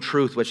revealed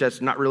truth, which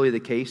that's not really the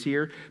case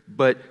here.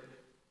 But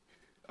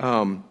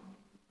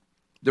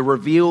the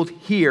revealed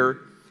here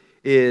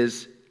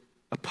is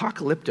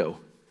apocalypto.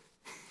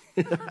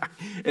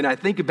 And I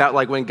think about,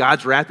 like, when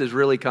God's wrath is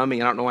really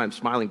coming. I don't know why I'm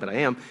smiling, but I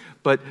am.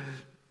 But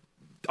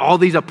all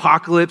these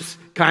apocalypse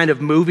kind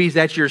of movies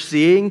that you're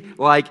seeing,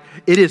 like,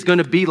 it is going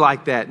to be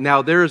like that.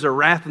 Now, there is a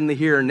wrath in the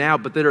here and now,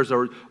 but there's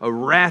a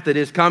wrath that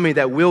is coming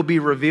that will be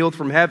revealed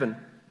from heaven.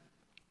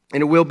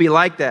 And it will be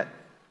like that.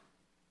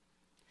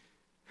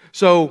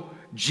 So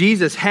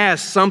Jesus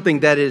has something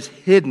that is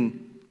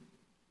hidden.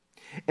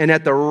 And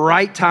at the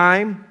right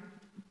time,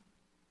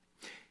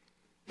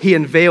 he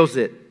unveils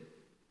it.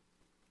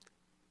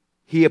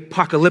 He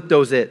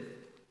apocalyptos it.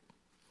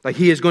 Like,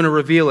 he is going to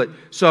reveal it.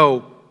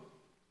 So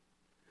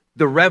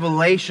the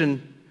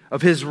revelation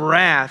of his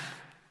wrath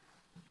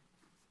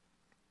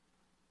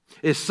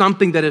is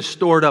something that is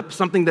stored up,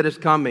 something that is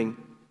coming.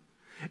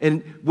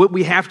 And what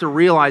we have to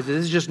realize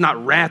is it's just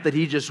not wrath that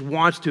he just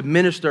wants to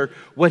minister.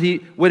 What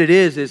it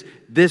is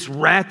this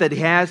wrath that he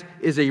has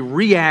is a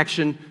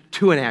reaction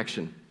to an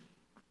action.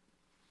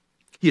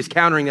 He is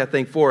countering that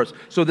thing for us.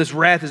 So this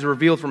wrath is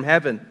revealed from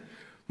heaven.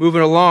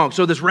 Moving along.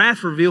 So this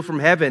wrath revealed from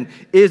heaven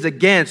is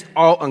against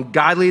all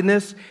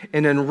ungodliness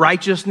and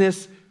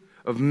unrighteousness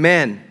of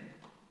men.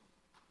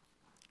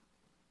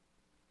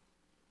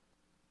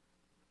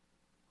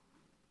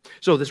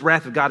 So this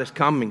wrath of God is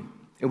coming,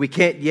 and we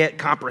can't yet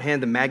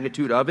comprehend the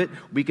magnitude of it.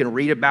 We can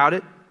read about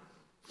it.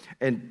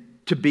 And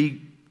to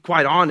be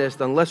quite honest,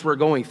 unless we're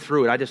going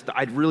through it,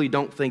 I really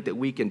don't think that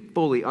we can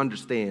fully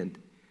understand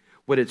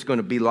what it's going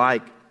to be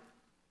like.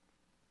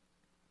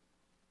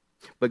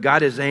 But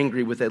God is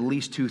angry with at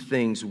least two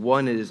things.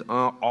 One is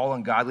all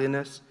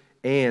ungodliness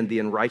and the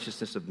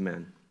unrighteousness of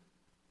men.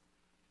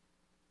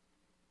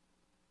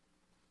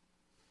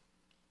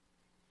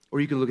 Or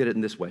you can look at it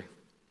in this way.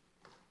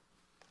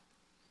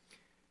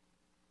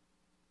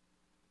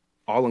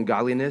 All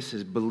ungodliness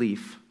is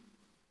belief,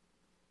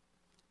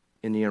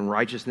 and the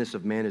unrighteousness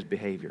of man is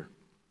behavior.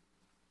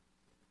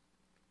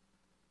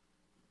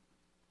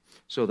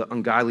 So the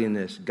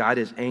ungodliness, God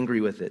is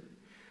angry with it.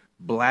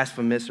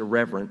 Blasphemous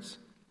irreverence.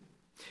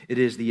 It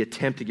is the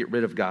attempt to get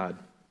rid of God.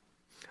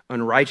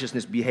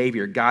 Unrighteousness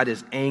behavior, God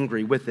is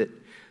angry with it.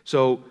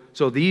 So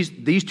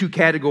these two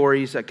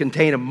categories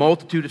contain a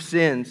multitude of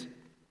sins,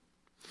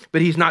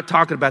 but he's not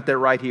talking about that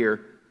right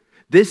here.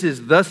 This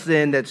is the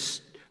sin that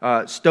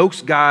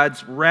stokes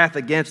God's wrath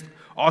against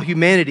all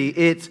humanity.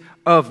 It's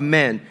of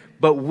men.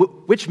 But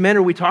which men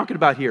are we talking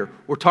about here?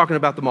 We're talking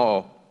about them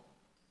all.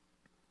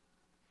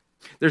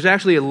 There's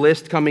actually a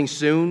list coming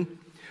soon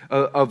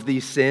of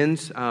these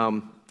sins.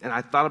 And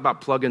I thought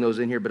about plugging those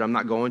in here, but I'm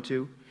not going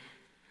to.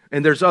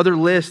 And there's other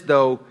lists,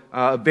 though,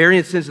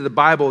 variant sins of the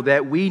Bible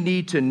that we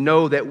need to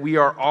know that we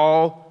are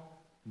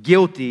all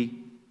guilty,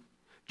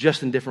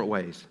 just in different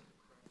ways.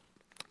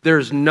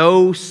 There's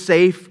no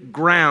safe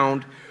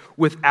ground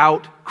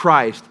without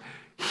Christ.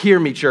 Hear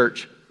me,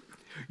 church.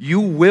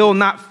 You will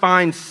not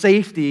find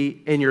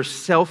safety in your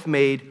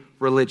self-made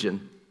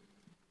religion.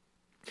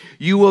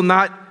 You will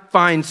not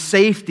find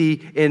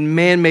safety in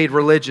man-made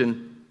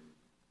religion.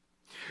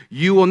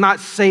 You will not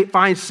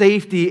find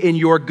safety in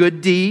your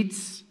good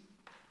deeds.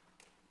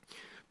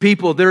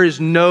 People, there is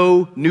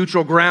no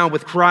neutral ground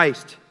with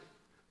Christ.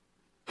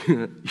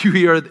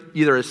 You are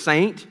either a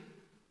saint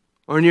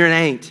or you're an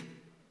ain't.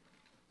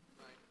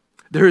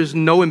 There is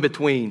no in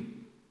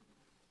between.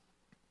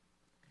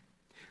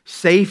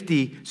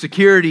 Safety,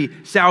 security,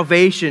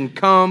 salvation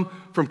come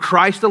from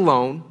Christ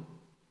alone,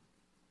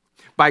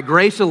 by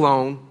grace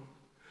alone,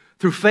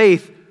 through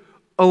faith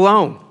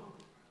alone.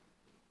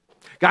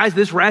 Guys,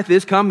 this wrath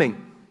is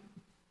coming.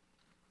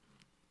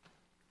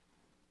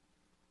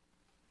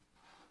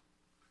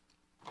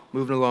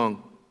 Moving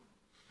along.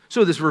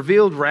 So this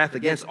revealed wrath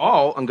against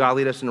all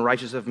ungodliness and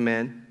unrighteousness of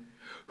men,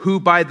 who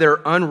by their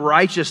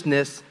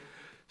unrighteousness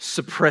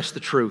suppress the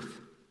truth.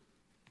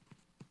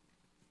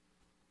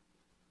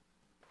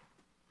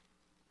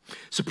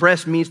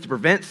 Suppress means to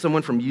prevent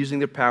someone from using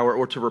their power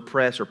or to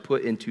repress or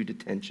put into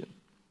detention.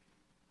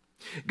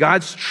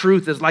 God's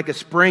truth is like a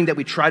spring that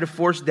we try to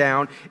force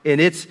down, and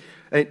it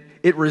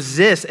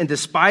resists, and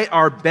despite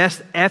our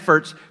best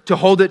efforts to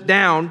hold it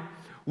down,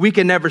 we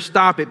can never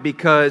stop it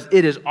because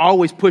it is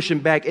always pushing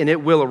back and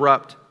it will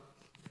erupt.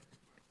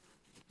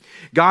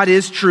 God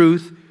is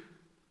truth.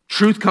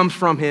 Truth comes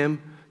from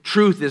Him.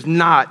 Truth is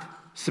not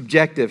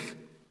subjective.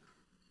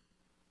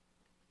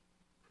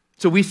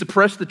 So we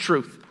suppress the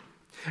truth.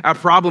 Our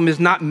problem is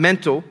not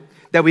mental,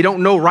 that we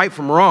don't know right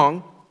from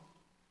wrong,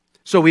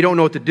 so we don't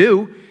know what to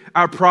do.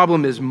 Our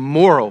problem is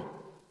moral.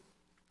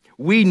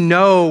 We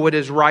know what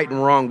is right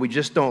and wrong. We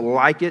just don't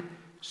like it,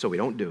 so we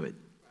don't do it.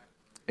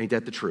 Ain't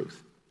that the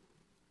truth?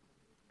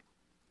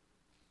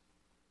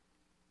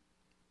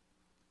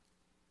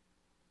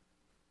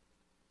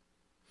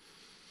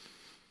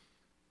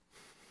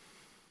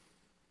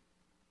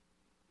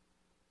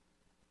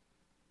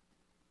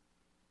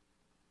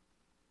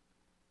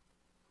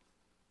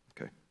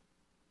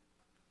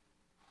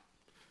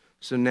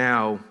 So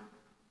now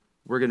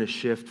we're going to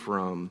shift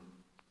from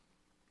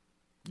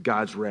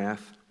God's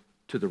wrath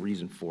to the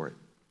reason for it.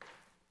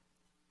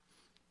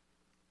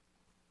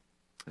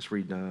 Let's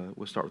read,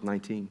 we'll start with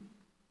 19.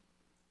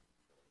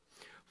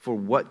 For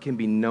what can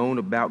be known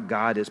about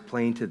God is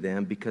plain to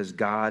them because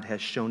God has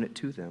shown it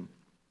to them.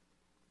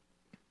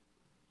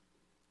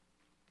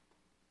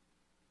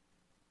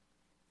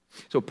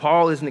 So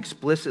Paul isn't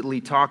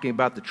explicitly talking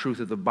about the truth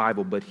of the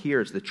Bible, but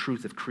here it's the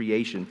truth of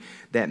creation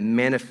that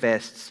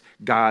manifests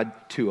God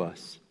to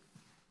us.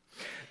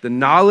 The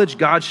knowledge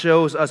God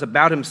shows us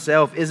about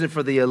Himself isn't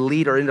for the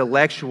elite or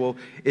intellectual.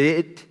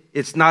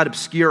 It's not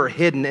obscure or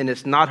hidden, and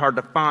it's not hard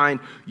to find.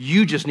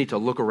 You just need to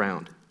look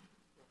around.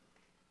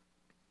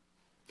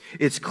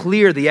 It's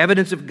clear the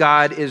evidence of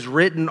God is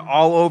written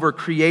all over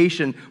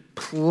creation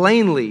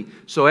plainly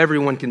so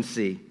everyone can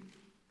see.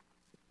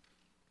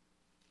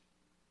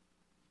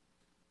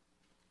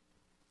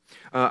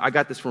 I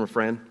got this from a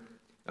friend.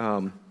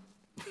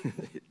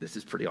 This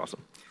is pretty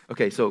awesome.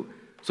 Okay, so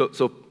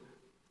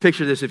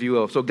picture this, if you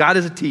will. So God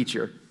is a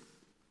teacher.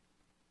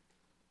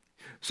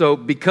 So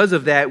because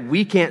of that,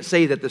 we can't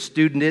say that the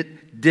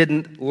student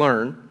didn't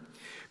learn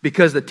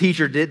because the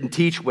teacher didn't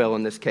teach well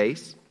in this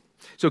case.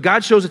 So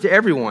God shows it to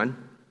everyone.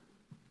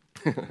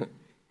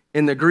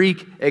 In the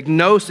Greek,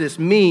 agnosis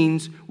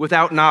means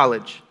without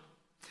knowledge.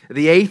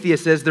 The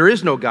atheist says there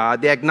is no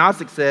God. The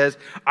agnostic says,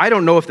 I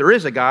don't know if there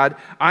is a God.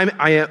 I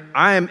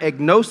am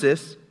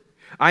agnosis.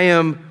 I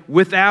am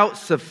without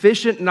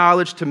sufficient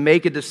knowledge to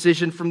make a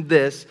decision from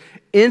this.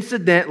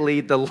 Incidentally,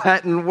 the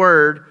Latin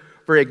word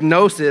for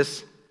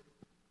agnosis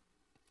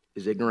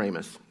is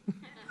ignoramus.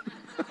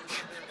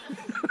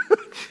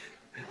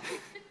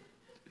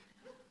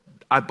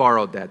 I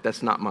borrowed that.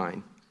 That's not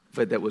mine,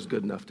 but that was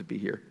good enough to be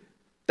here.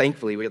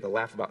 Thankfully, we get to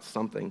laugh about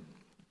something.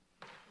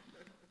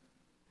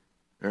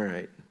 All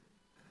right.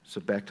 So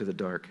back to the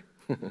dark.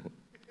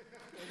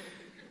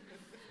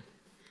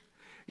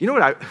 You know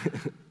what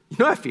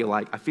I feel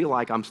like? I feel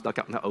like I'm stuck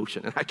out in the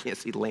ocean and I can't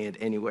see land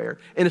anywhere.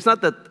 And it's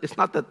not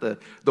that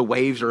the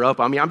waves are up.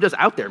 I mean, I'm just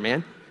out there,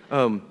 man.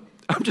 I'm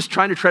just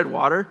trying to tread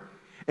water,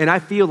 and I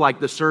feel like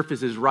the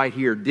surface is right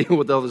here dealing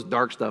with all this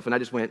dark stuff. And I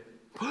just went,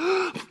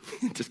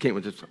 just came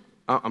with just.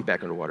 I'm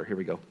back underwater. Here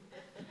we go.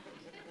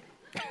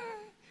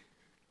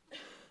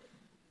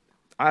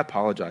 I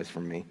apologize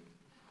for me.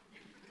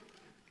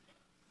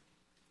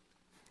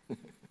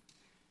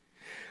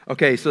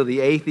 Okay, so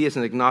the atheist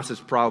and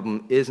agnostic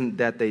problem isn't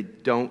that they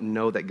don't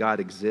know that God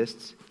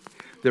exists.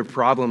 Their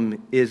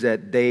problem is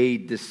that they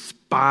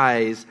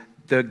despise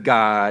the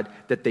God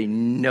that they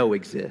know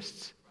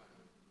exists.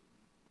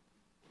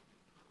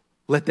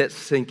 Let that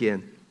sink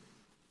in.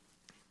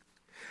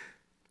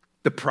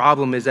 The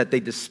problem is that they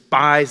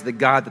despise the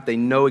God that they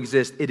know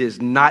exists. It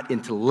is not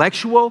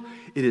intellectual,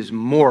 it is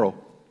moral.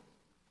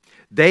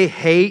 They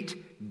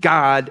hate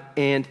God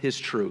and His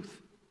truth.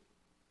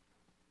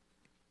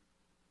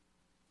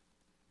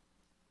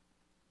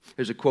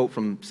 Here's a quote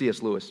from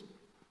C.S. Lewis.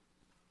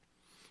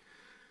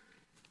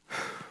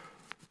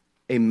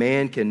 A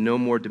man can no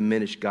more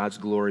diminish God's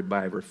glory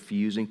by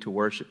refusing to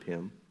worship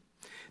Him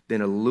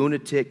than a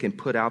lunatic can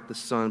put out the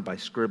sun by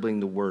scribbling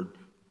the word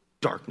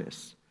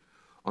darkness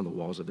on the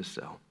walls of his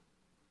cell.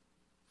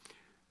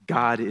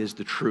 God is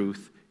the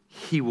truth.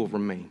 He will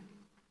remain.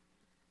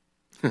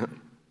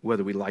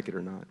 whether we like it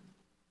or not.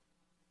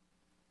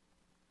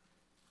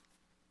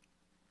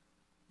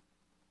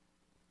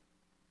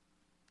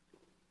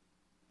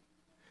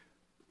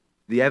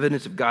 The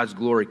evidence of God's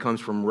glory comes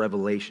from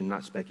revelation,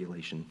 not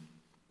speculation.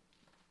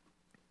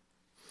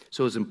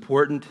 So it's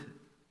important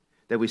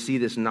that we see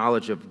this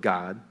knowledge of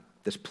God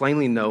that's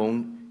plainly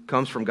known,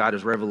 comes from God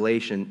as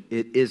revelation.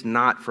 It is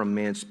not from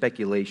man's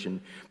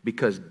speculation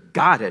because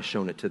God has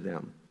shown it to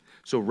them.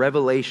 So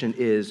revelation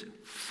is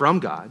from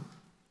God.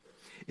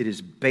 It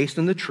is based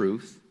on the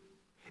truth.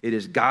 It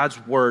is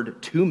God's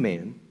word to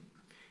man,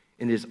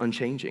 and it is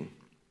unchanging.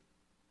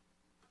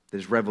 It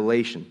is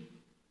revelation.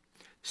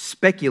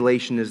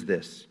 Speculation is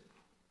this.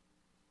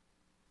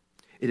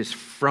 It is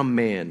from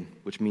man,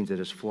 which means it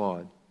is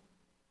flawed.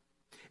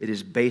 It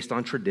is based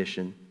on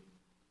tradition.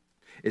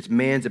 It's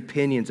man's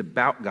opinions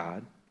about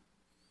God,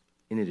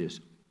 and it is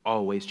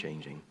always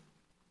changing.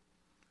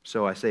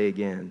 So I say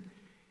again,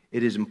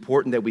 it is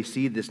important that we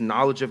see this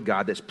knowledge of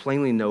God that's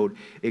plainly known.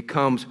 It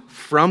comes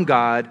from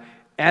God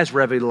as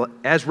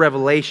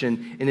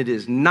revelation, and it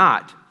is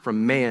not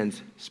from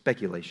man's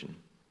speculation.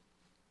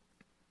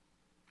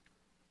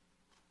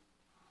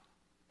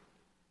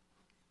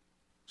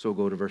 So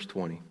we'll go to verse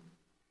 20.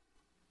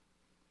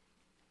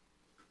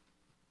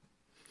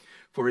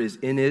 For his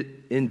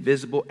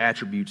invisible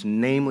attributes,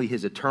 namely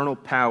his eternal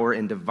power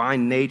and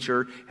divine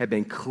nature, have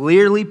been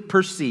clearly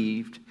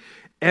perceived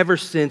ever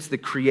since the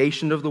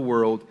creation of the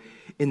world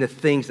in the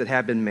things that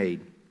have been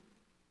made.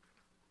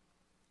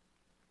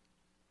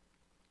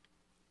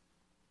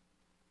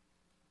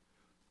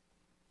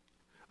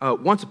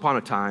 Once upon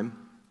a time,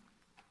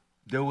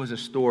 there was a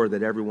store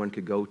that everyone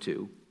could go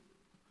to.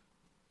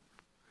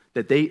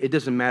 It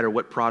doesn't matter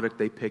what product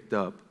they picked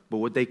up, but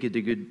what they could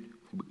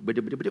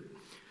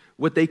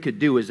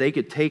do is they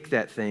could take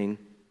that thing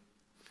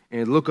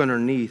and look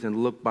underneath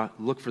and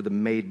look for the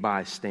made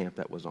by stamp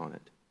that was on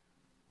it.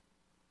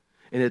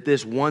 And at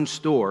this one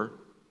store,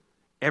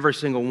 every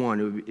single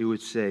one, it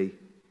would say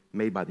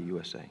made by the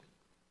USA.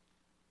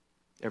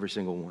 Every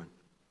single one.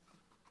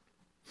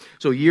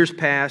 So years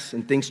pass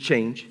and things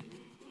change.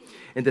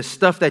 And the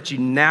stuff that you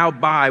now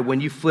buy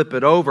when you flip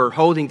it over,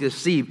 holding to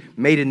see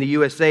made in the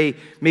USA,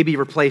 may be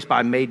replaced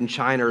by made in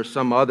China or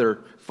some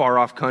other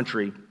far-off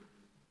country.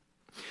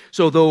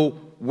 So though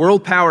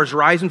world powers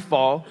rise and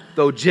fall,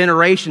 though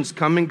generations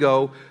come and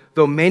go,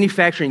 though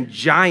manufacturing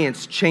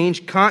giants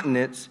change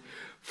continents,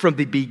 from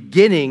the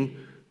beginning,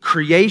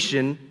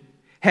 creation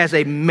has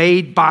a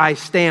made by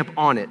stamp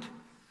on it.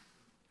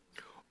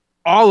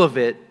 All of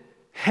it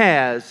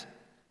has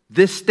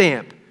this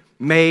stamp,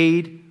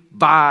 made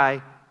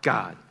by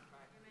God.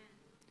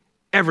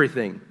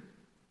 Everything.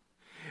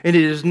 And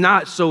it is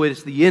not so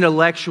it's the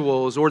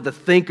intellectuals or the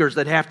thinkers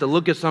that have to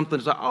look at something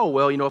and say, oh,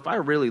 well, if I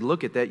really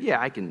look at that, yeah,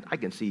 I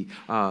can see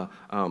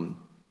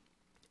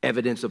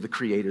evidence of the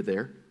Creator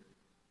there.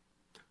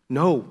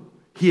 No,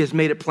 He has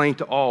made it plain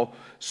to all.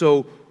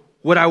 So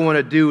what I want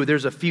to do,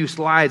 there's a few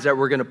slides that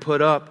we're going to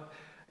put up,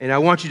 and I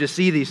want you to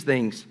see these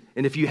things.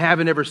 And if you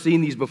haven't ever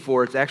seen these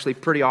before, it's actually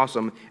pretty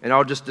awesome, and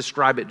I'll just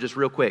describe it just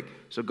real quick.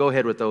 So go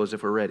ahead with those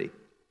if we're ready.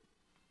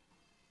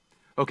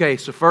 Okay,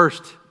 so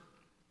first,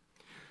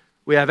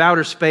 we have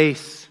outer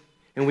space,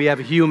 and we have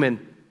a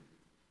human.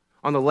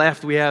 On the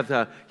left, we have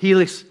the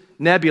Helix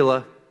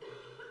Nebula,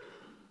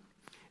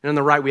 and on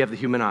the right, we have the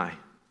human eye.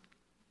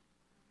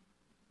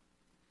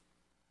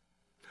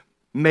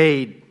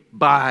 Made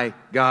by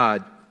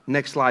God.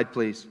 Next slide,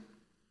 please.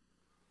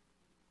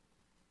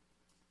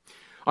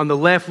 On the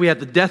left, we have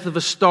the death of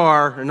a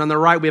star, and on the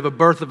right, we have a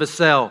birth of a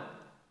cell.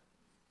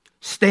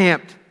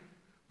 Stamped,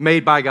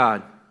 made by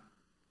God.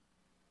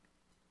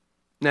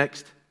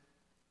 Next.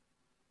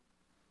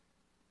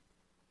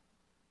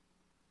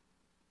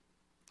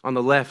 On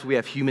the left, we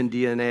have human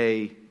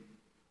DNA,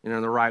 and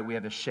on the right, we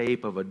have the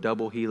shape of a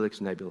double helix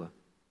nebula.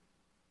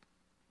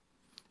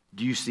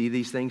 Do you see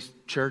these things,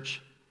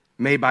 church?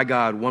 Made by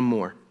God. One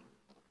more.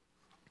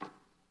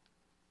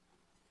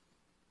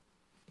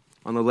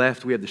 On the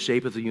left, we have the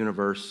shape of the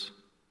universe,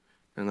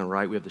 and on the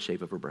right, we have the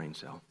shape of a brain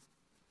cell.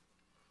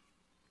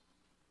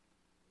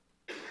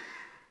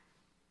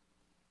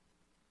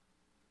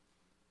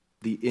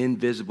 The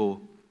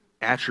invisible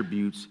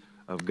attributes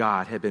of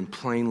God have been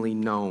plainly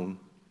known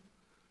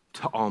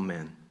to all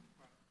men.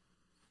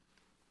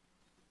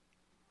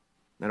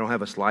 I don't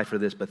have a slide for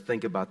this, but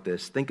think about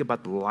this. Think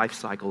about the life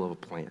cycle of a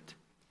plant.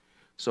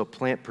 So a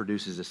plant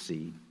produces a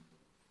seed.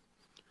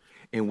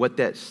 And what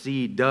that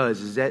seed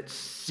does is that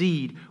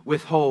seed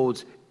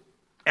withholds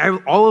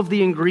all of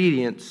the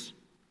ingredients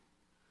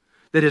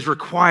that is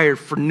required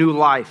for new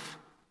life.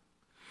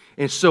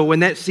 And so when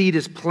that seed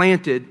is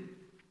planted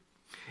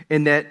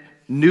and that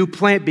new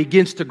plant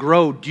begins to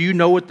grow, do you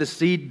know what the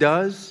seed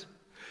does?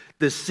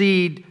 The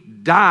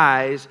seed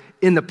dies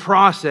in the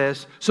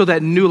process so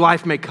that new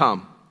life may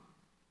come.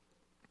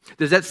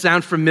 Does that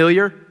sound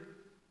familiar?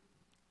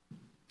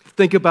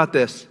 Think about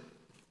this.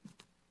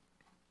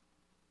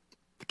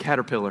 The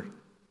caterpillar.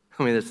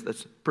 I mean,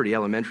 that's a pretty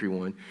elementary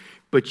one.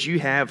 But you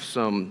have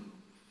some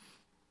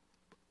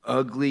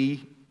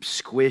ugly,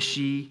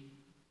 squishy,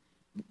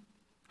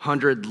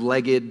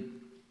 100-legged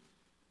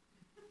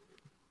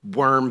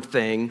worm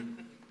thing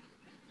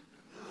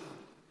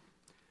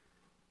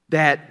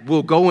that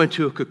will go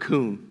into a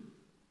cocoon,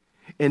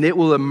 and it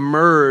will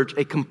emerge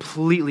a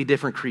completely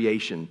different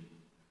creation.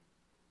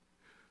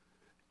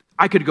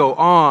 I could go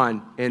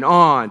on,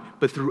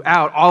 but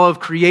throughout all of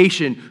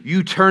creation,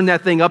 you turn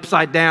that thing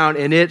upside down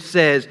and it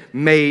says,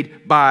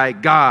 made by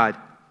God.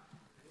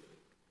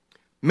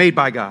 Made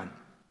by God.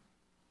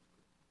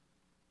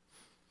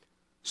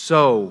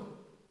 So,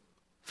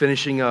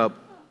 finishing up,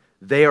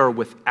 they are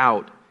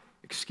without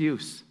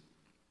excuse.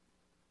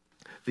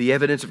 The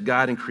evidence of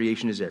God in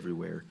creation is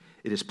everywhere.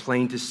 It is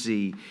plain to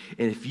see.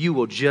 And if you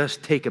will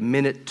just take a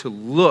minute to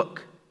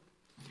look,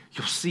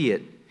 you'll see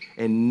it.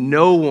 And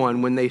no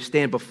one, when they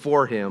stand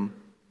before him,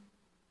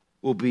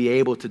 will be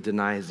able to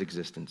deny his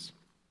existence.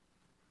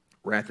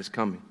 Wrath is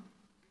coming.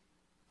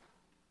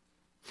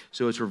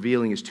 So its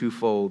revealing is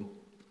twofold.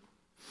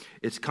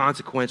 Its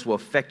consequence will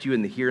affect you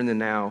in the here and the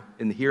now,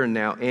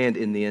 and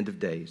in the end of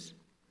days.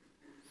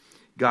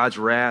 God's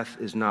wrath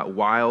is not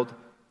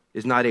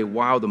a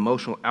wild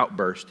emotional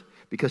outburst,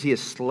 because he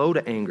is slow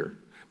to anger,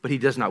 but he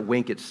does not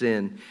wink at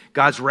sin.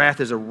 God's wrath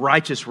is a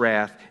righteous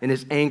wrath, and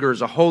his anger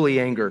is a holy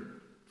anger.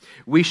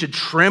 We should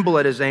tremble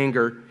at his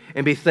anger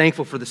and be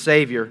thankful for the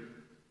Savior.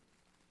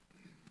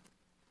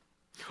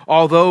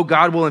 Although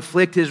God will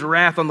inflict his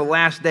wrath on the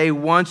last day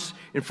once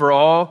and for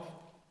all,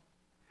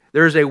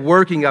 there is a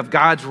working of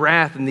God's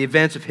wrath in the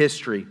events of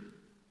history.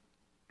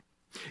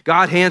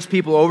 God hands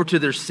people over to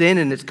their sin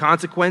and its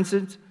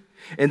consequences,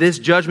 and this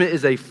judgment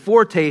is a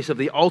foretaste of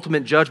the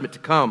ultimate judgment to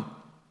come.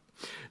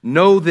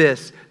 Know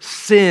this: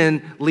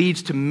 sin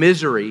leads to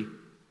misery,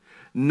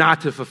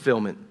 not to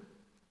fulfillment.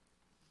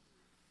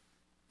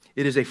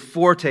 It is a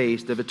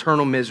foretaste of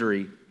eternal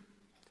misery.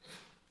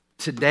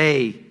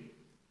 Today,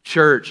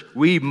 church,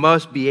 we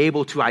must be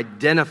able to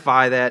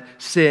identify that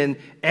sin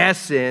as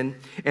sin,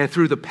 and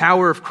through the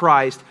power of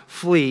Christ,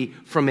 flee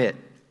from it.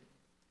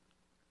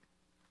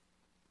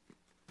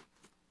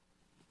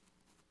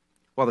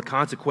 While the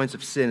consequence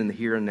of sin in the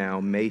here and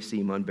now may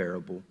seem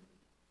unbearable,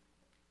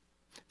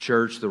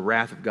 church, the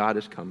wrath of God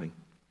is coming,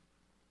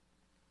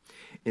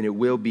 and it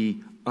will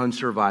be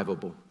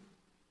unsurvivable.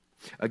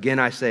 Again,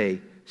 I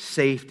say,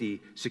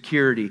 safety,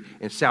 security,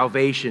 and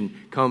salvation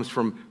comes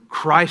from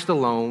Christ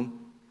alone,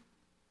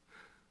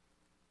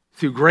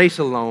 through grace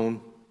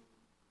alone,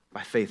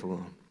 by faith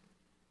alone.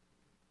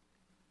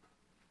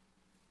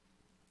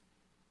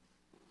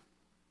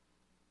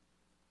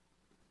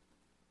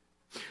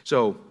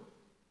 So,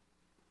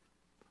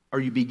 are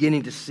you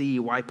beginning to see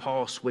why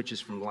Paul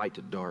switches from light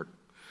to dark,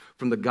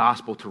 from the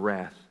gospel to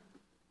wrath,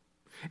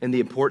 and the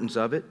importance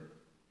of it?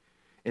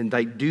 And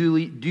do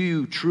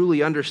you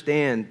truly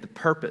understand the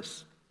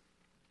purpose?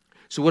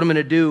 So what I'm going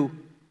to do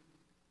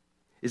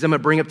is I'm going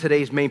to bring up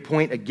today's main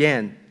point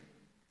again.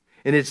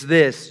 And it's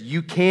this: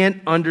 you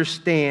can't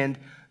understand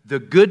the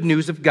good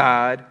news of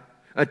God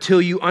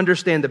until you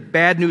understand the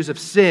bad news of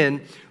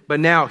sin. But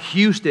now,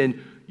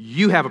 Houston,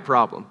 you have a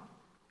problem.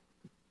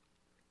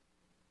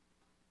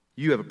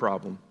 You have a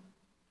problem.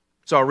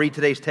 So I'll read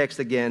today's text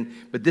again,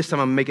 but this time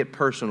I'm going to make it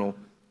personal.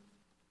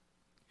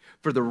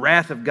 For the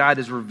wrath of God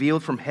is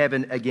revealed from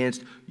heaven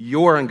against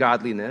your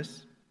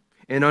ungodliness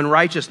and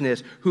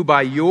unrighteousness, who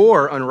by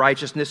your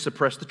unrighteousness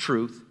suppress the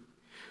truth.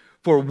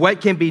 For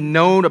what can be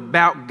known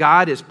about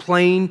God is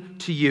plain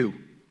to you,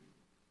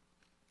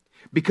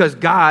 because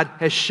God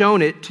has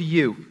shown it to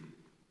you.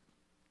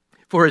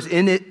 For his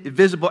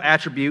invisible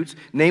attributes,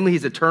 namely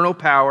his eternal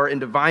power and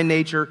divine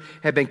nature,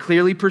 have been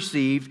clearly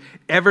perceived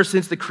ever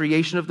since the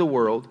creation of the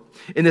world,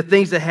 in the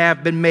things that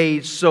have been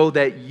made, so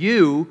that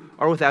you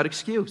are without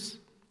excuse.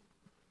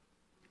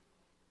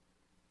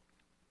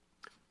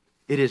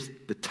 It is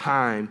the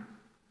time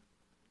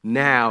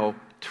now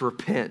to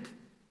repent.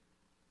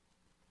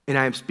 And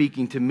I am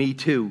speaking to me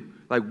too.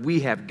 Like, we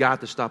have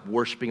got to stop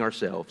worshiping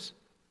ourselves.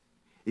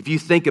 If you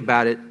think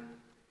about it,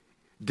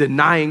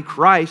 denying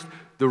Christ,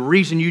 the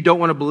reason you don't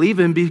want to believe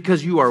in him is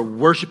because you are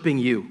worshiping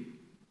you.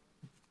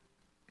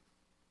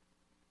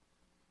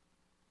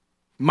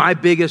 My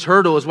biggest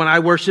hurdle is when I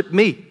worship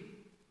me.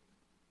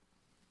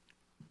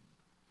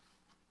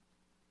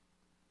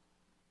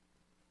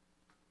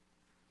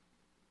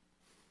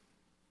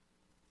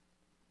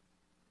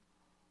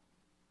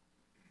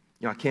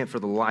 You know, I can't for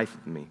the life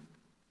of me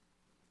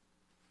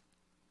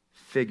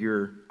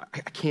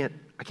I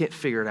can't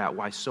figure it out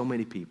why so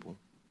many people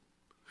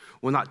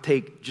will not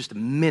take just a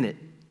minute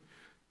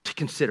to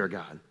consider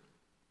God.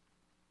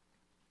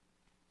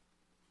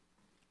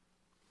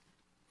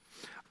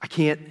 I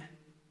can't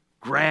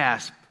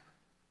grasp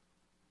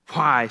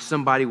why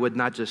somebody would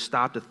not just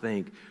stop to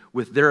think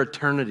with their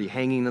eternity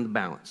hanging in the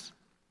balance.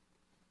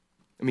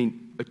 I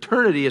mean,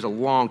 eternity is a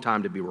long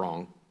time to be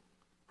wrong,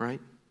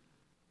 right?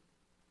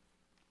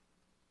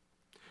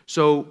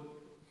 So,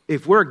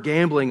 if we're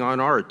gambling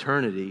on our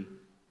eternity,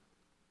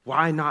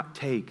 why not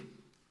take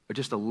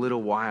just a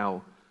little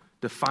while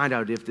to find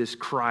out if this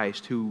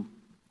Christ who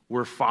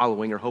we're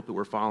following or hope that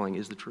we're following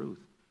is the truth?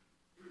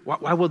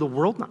 Why will the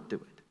world not do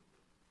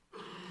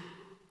it?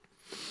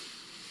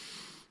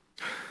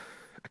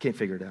 can't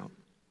figure it out.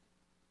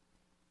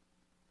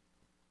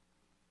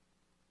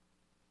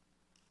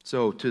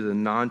 So to the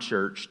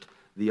non-churched,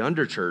 the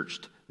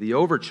underchurched, the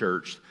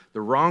overchurched,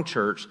 the wrong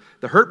church,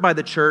 the hurt by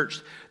the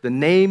church, the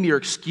name your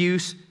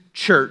excuse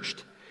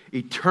churched,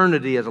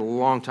 eternity is a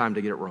long time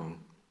to get it wrong.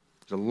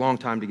 It's a long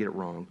time to get it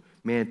wrong.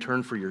 Man,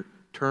 turn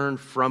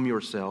from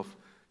yourself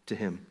to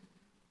him.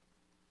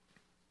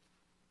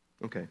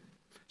 Okay.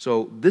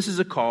 So this is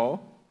a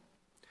call,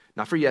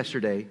 not for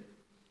yesterday,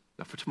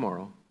 not for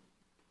tomorrow,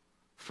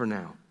 for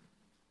now.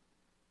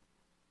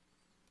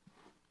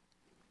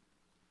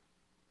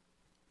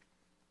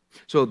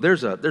 So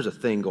there's a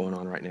thing going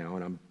on right now,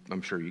 and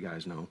I'm sure you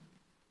guys know.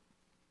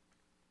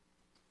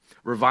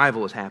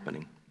 Revival is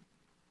happening.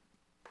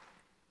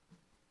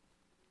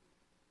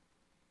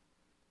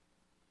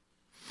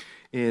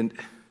 And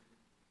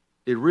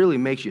it really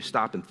makes you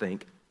stop and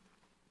think.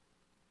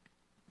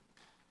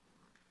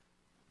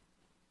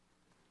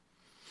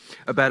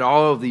 About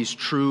all of these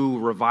true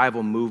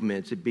revival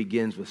movements, it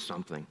begins with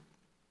something.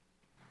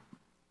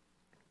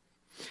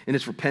 And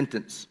it's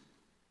repentance.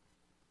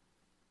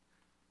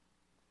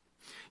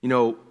 You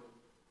know,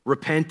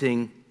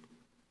 repenting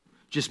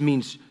just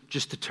means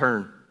just to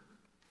turn.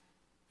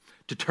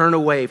 To turn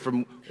away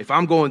from, if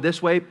I'm going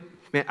this way,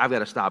 man, I've got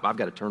to stop. I've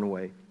got to turn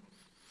away.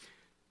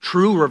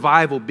 True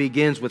revival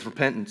begins with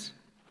repentance.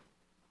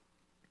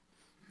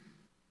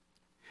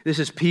 This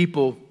is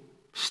people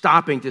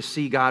stopping to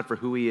see God for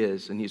who he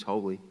is, and he's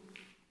holy.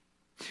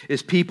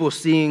 It's people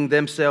seeing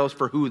themselves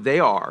for who they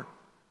are,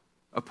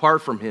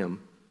 apart from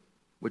him,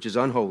 which is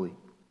unholy.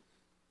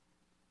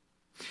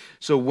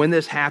 So when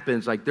this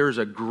happens, like there's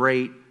a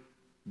great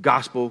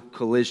gospel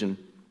collision.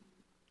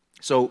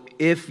 So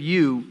if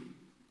you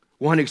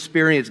want to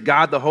experience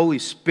God the Holy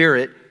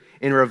Spirit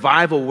in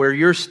revival where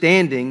you're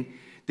standing,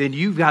 then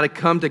you've got to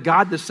come to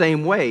God the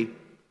same way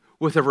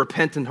with a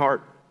repentant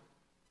heart.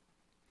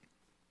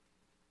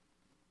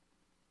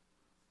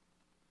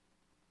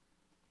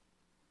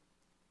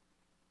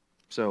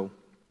 So,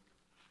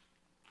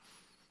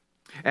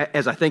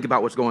 as I think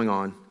about what's going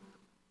on,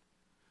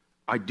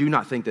 I do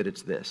not think that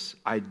it's this.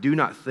 I do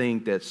not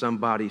think that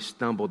somebody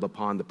stumbled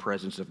upon the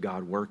presence of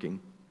God working.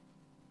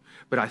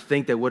 But I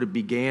think that what it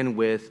began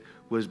with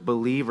was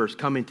believers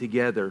coming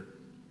together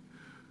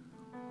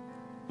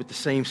with the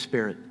same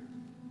spirit,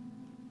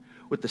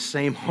 with the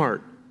same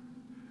heart,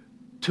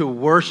 to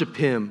worship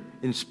him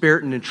in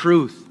spirit and in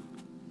truth.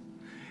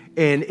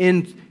 And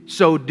in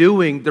so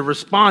doing, the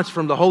response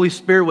from the Holy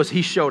Spirit was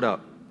he showed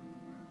up.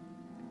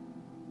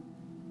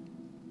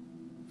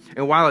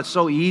 And while it's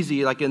so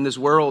easy, like in this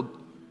world,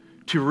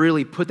 to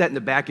really put that in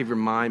the back of your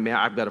mind, man,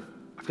 I've got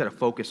to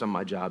focus on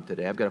my job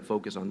today. I've got to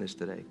focus on this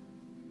today.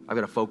 I've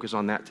got to focus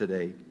on that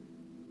today.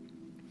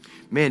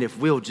 Man, if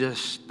we'll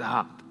just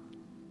stop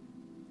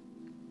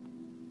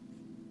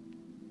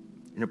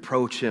and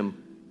approach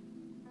him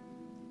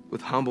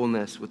with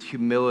humbleness, with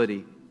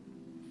humility,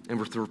 and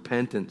with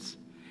repentance,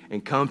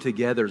 and come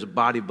together as a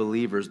body of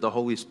believers, the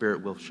Holy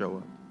Spirit will show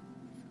up.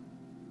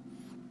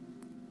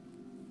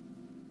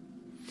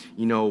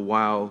 You know,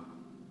 while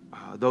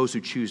those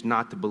who choose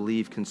not to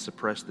believe can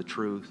suppress the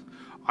truth,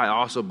 I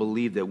also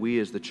believe that we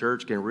as the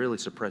church can really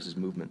suppress his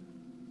movement.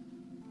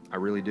 I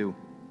really do.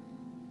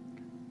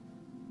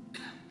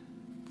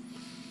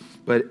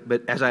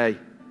 But as I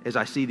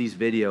see these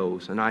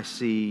videos and I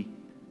see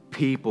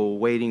people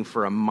waiting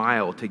for a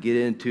mile to get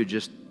into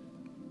just,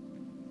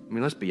 I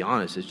mean, let's be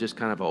honest, it's just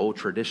kind of an old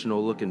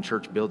traditional looking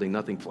church building,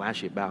 nothing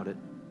flashy about it.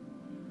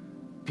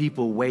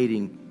 People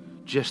waiting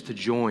just to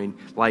join.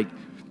 Like,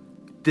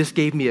 this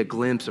gave me a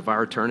glimpse of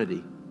our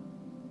eternity.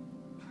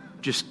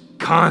 Just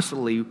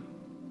constantly,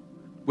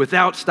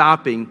 without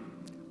stopping,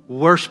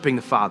 worshiping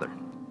the Father.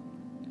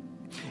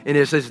 And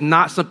it's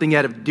not something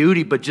out of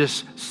duty, but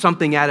just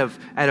something out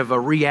of a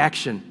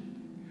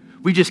reaction.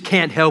 We just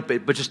can't help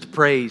it, but just to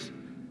praise.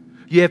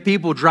 You have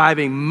people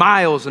driving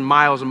miles and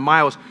miles and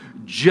miles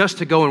just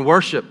to go and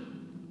worship.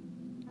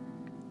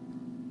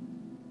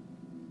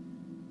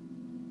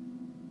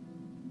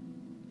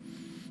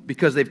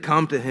 Because they've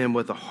come to him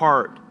with a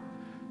heart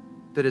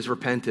that is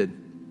repented.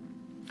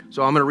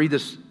 So I'm going to read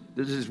this.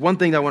 This is one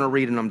thing I want to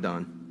read and I'm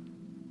done.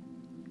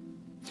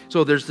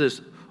 So there's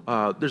this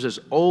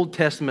Old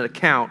Testament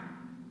account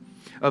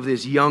of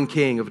this young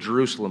king of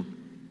Jerusalem.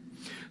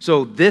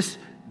 So this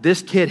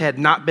kid had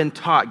not been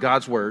taught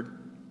God's word.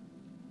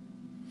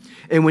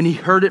 And when he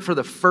heard it for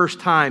the first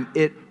time,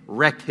 it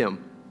wrecked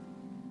him.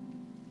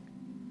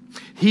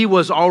 He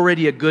was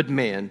already a good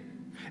man,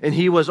 and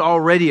he was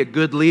already a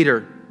good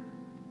leader.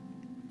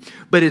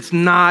 But it's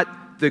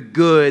not the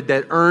good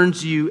that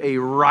earns you a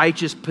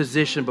righteous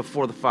position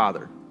before the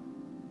Father.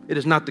 It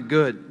is not the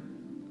good.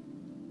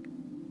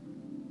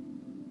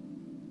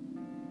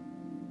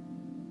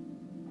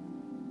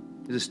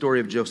 It's the story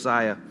of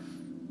Josiah.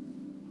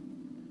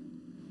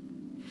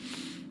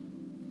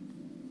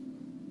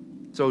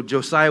 So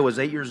Josiah was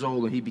 8 years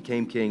old when he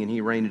became king, and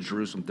he reigned in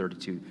Jerusalem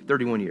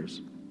 31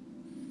 years.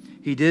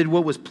 He did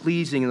what was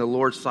pleasing in the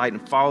Lord's sight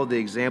and followed the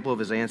example of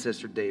his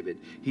ancestor David.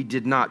 He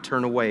did not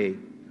turn away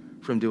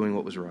from doing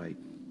what was right.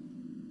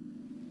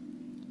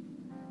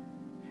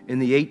 In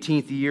the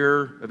 18th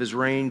year of his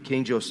reign,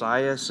 King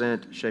Josiah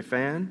sent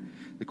Shaphan,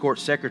 the court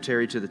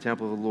secretary, to the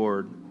temple of the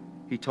Lord.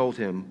 He told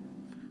him,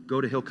 "Go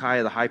to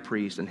Hilkiah the high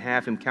priest and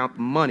have him count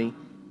the money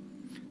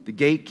the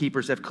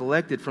gatekeepers have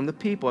collected from the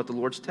people at the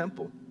Lord's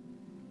temple.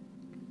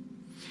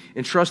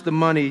 Entrust the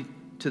money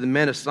to the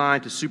men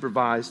assigned to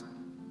supervise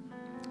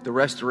the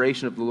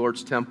restoration of the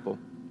Lord's temple.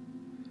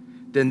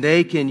 Then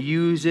they can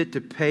use it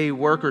to pay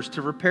workers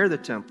to repair the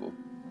temple.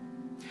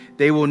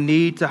 They will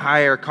need to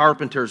hire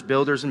carpenters,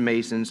 builders, and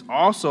masons.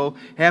 Also,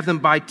 have them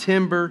buy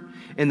timber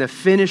and the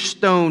finished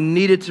stone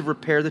needed to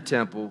repair the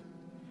temple.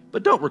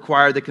 But don't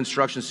require the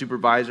construction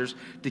supervisors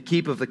to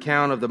keep of the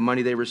count of the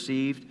money they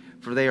received,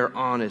 for they are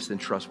honest and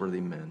trustworthy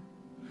men."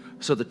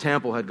 So the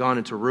temple had gone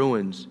into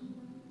ruins,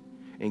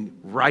 and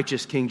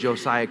righteous King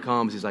Josiah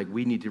comes. He's like,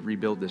 we need to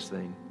rebuild this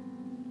thing.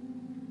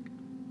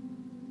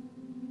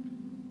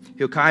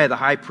 Hilkiah the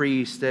high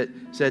priest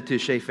said to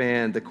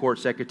Shaphan, the court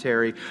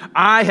secretary,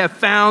 "I have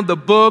found the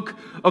book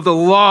of the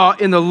law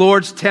in the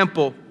Lord's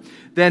temple."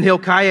 Then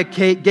Hilkiah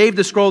gave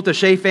the scroll to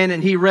Shaphan,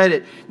 and he read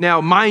it.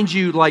 Now, mind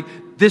you,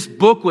 this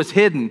book was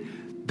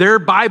hidden. Their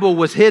Bible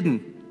was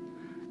hidden.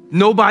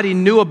 Nobody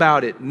knew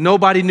about it.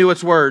 Nobody knew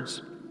its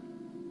words.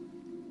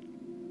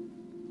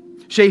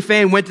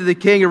 Shaphan went to the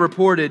king and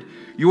reported,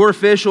 "Your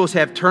officials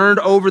have turned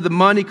over the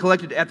money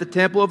collected at the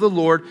temple of the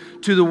Lord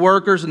to the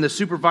workers and the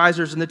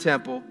supervisors in the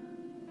temple."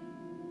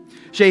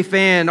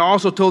 Shaphan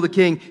also told the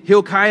king,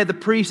 "Hilkiah the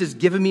priest has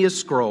given me a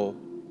scroll."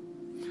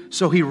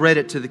 So he read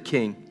it to the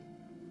king.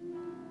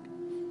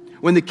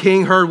 When the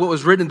king heard what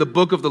was written in the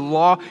book of the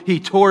law, he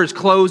tore his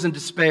clothes in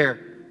despair.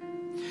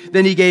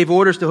 Then he gave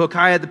orders to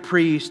Hilkiah the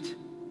priest,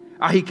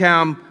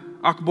 Ahikam,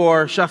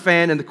 Akbor,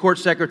 Shaphan, and the court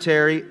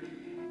secretary,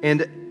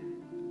 and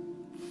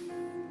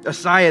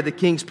Asaiah, the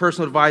king's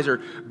personal advisor,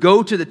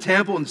 "Go to the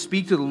temple and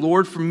speak to the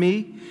Lord for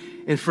me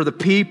and for the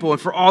people and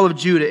for all of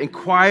Judah.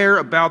 Inquire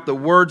about the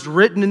words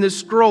written in this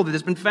scroll that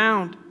has been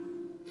found.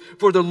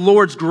 For the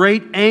Lord's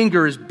great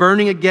anger is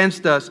burning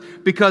against us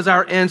because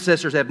our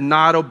ancestors have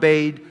not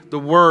obeyed the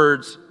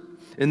words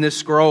in this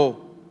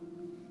scroll.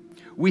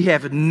 We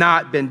have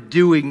not been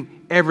doing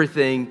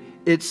everything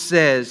it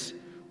says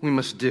we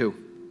must do."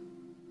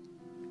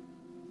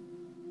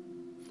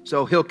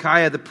 So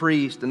Hilkiah the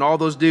priest and all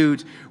those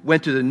dudes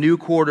went to the new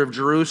quarter of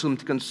Jerusalem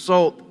to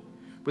consult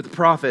with the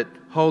prophet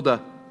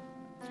Huldah.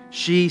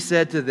 She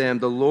said to them,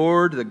 "The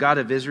Lord, the God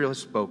of Israel, has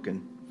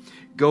spoken.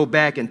 Go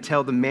back and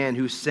tell the man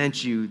who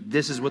sent you,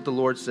 this is what the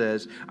Lord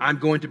says. I'm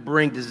going to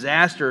bring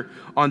disaster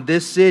on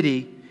this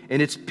city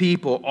and its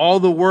people. All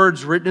the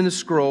words written in the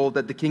scroll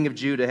that the king of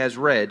Judah has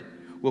read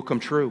will come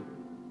true.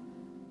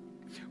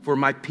 For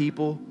my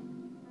people,"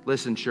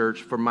 listen,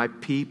 church, "for my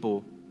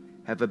people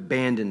have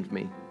abandoned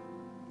me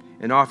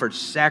and offered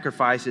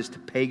sacrifices to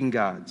pagan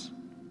gods.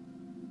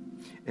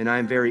 And I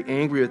am very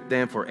angry with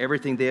them for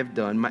everything they have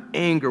done. My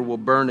anger will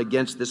burn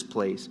against this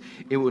place.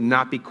 It will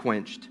not be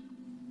quenched.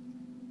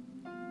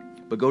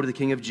 But go to the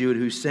king of Judah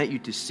who sent you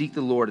to seek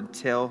the Lord and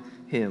tell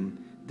him,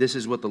 this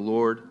is what the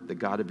Lord, the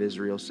God of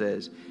Israel,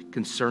 says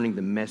concerning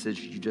the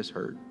message you just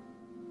heard.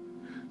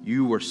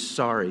 You were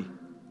sorry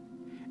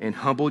and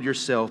humbled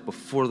yourself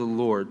before the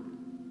Lord.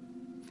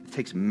 It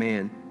takes a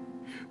man.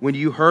 When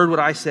you heard what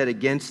I said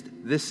against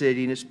this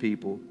city and its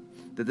people,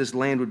 that this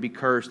land would be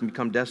cursed and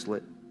become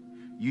desolate,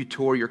 you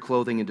tore your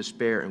clothing in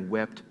despair and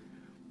wept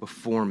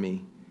before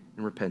me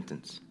in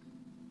repentance.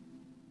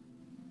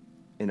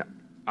 And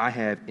I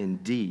have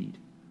indeed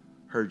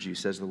heard you,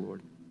 says the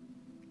Lord.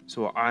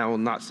 So I will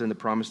not send the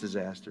promised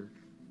disaster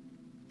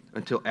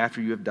until after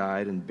you have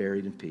died and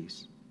buried in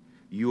peace.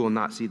 You will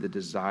not see the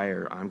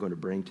desire I'm going to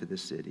bring to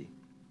this city."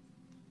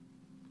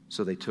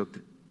 So they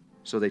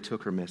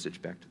took her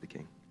message back to the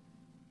king.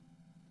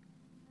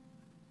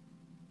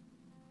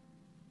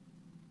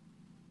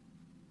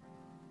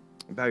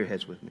 Bow your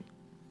heads with me.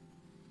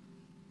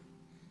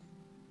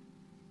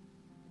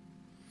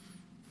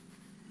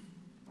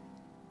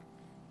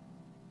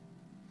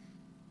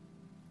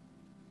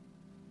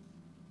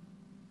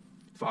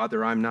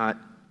 Father, I'm not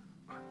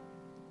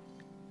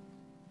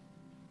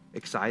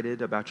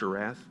excited about your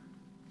wrath,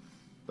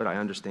 but I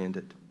understand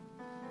it.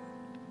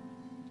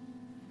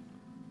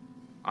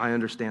 I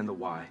understand the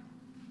why.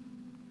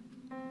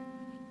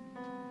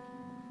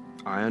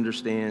 I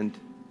understand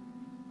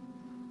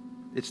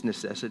its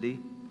necessity.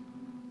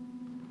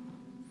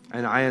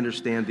 And I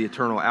understand the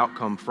eternal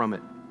outcome from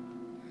it.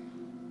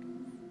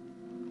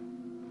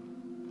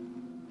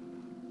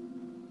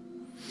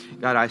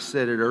 God, I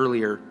said it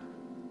earlier.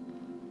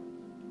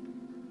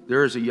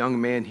 There is a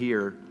young man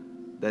here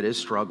that is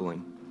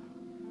struggling.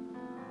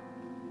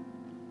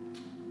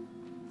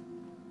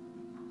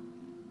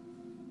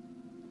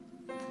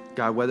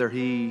 God, whether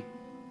he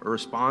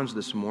responds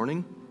this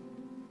morning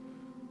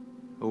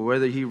or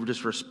whether he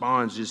just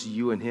responds just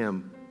you and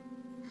him,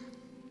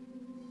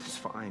 it's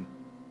fine.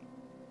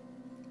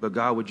 But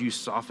God, would you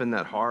soften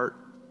that heart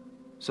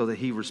so that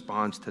he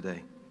responds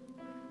today?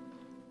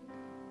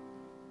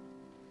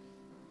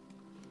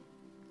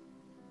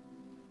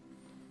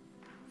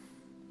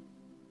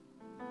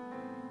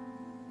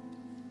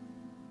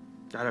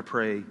 God, God, I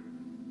pray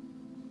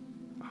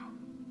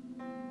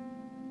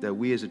that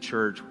we as a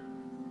church,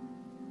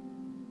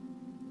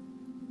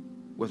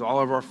 with all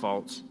of our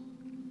faults,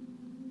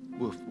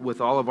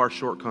 with all of our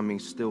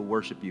shortcomings, still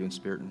worship you in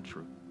spirit and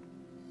truth.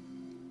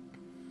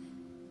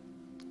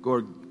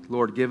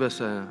 Lord, give us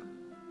a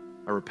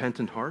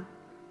repentant heart,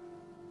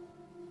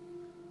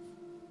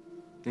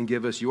 and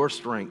give us your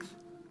strength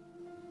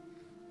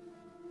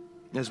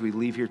as we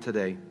leave here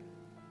today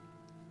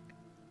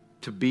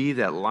to be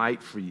that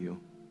light for you,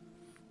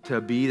 to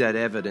be that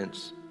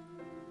evidence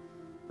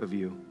of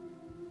you.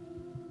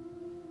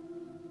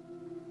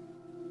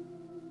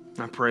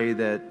 I pray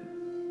that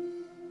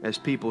as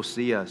people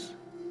see us,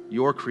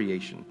 your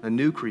creation, a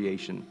new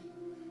creation,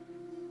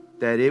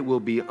 that it will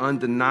be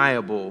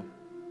undeniable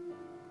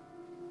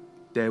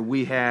that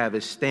we have a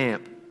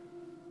stamp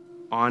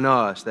on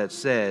us that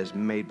says,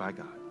 made by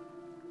God.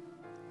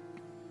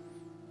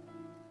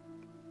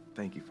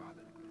 Thank you,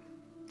 Father.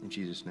 In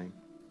Jesus' name.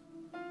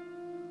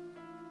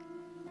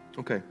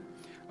 Okay.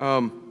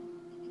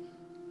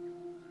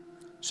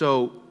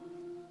 So,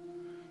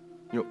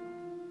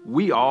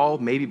 we all,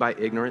 maybe by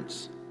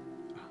ignorance,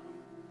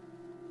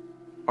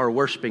 are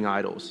worshiping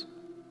idols.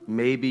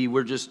 Maybe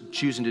we're just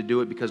choosing to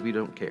do it because we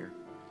don't care.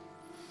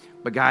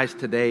 But guys,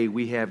 today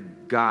we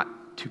have got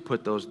to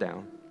put those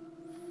down.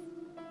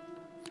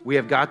 We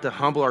have got to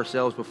humble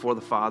ourselves before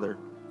the Father.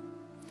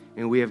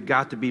 And we have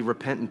got to be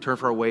repentant, turn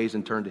from our ways,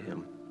 and turn to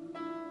Him.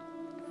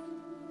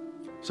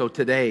 So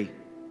today,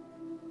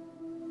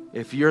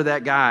 if you're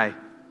that guy,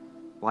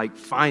 like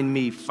find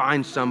me,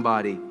 find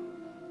somebody,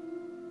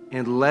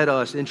 and let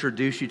us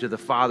introduce you to the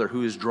Father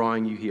who is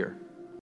drawing you here.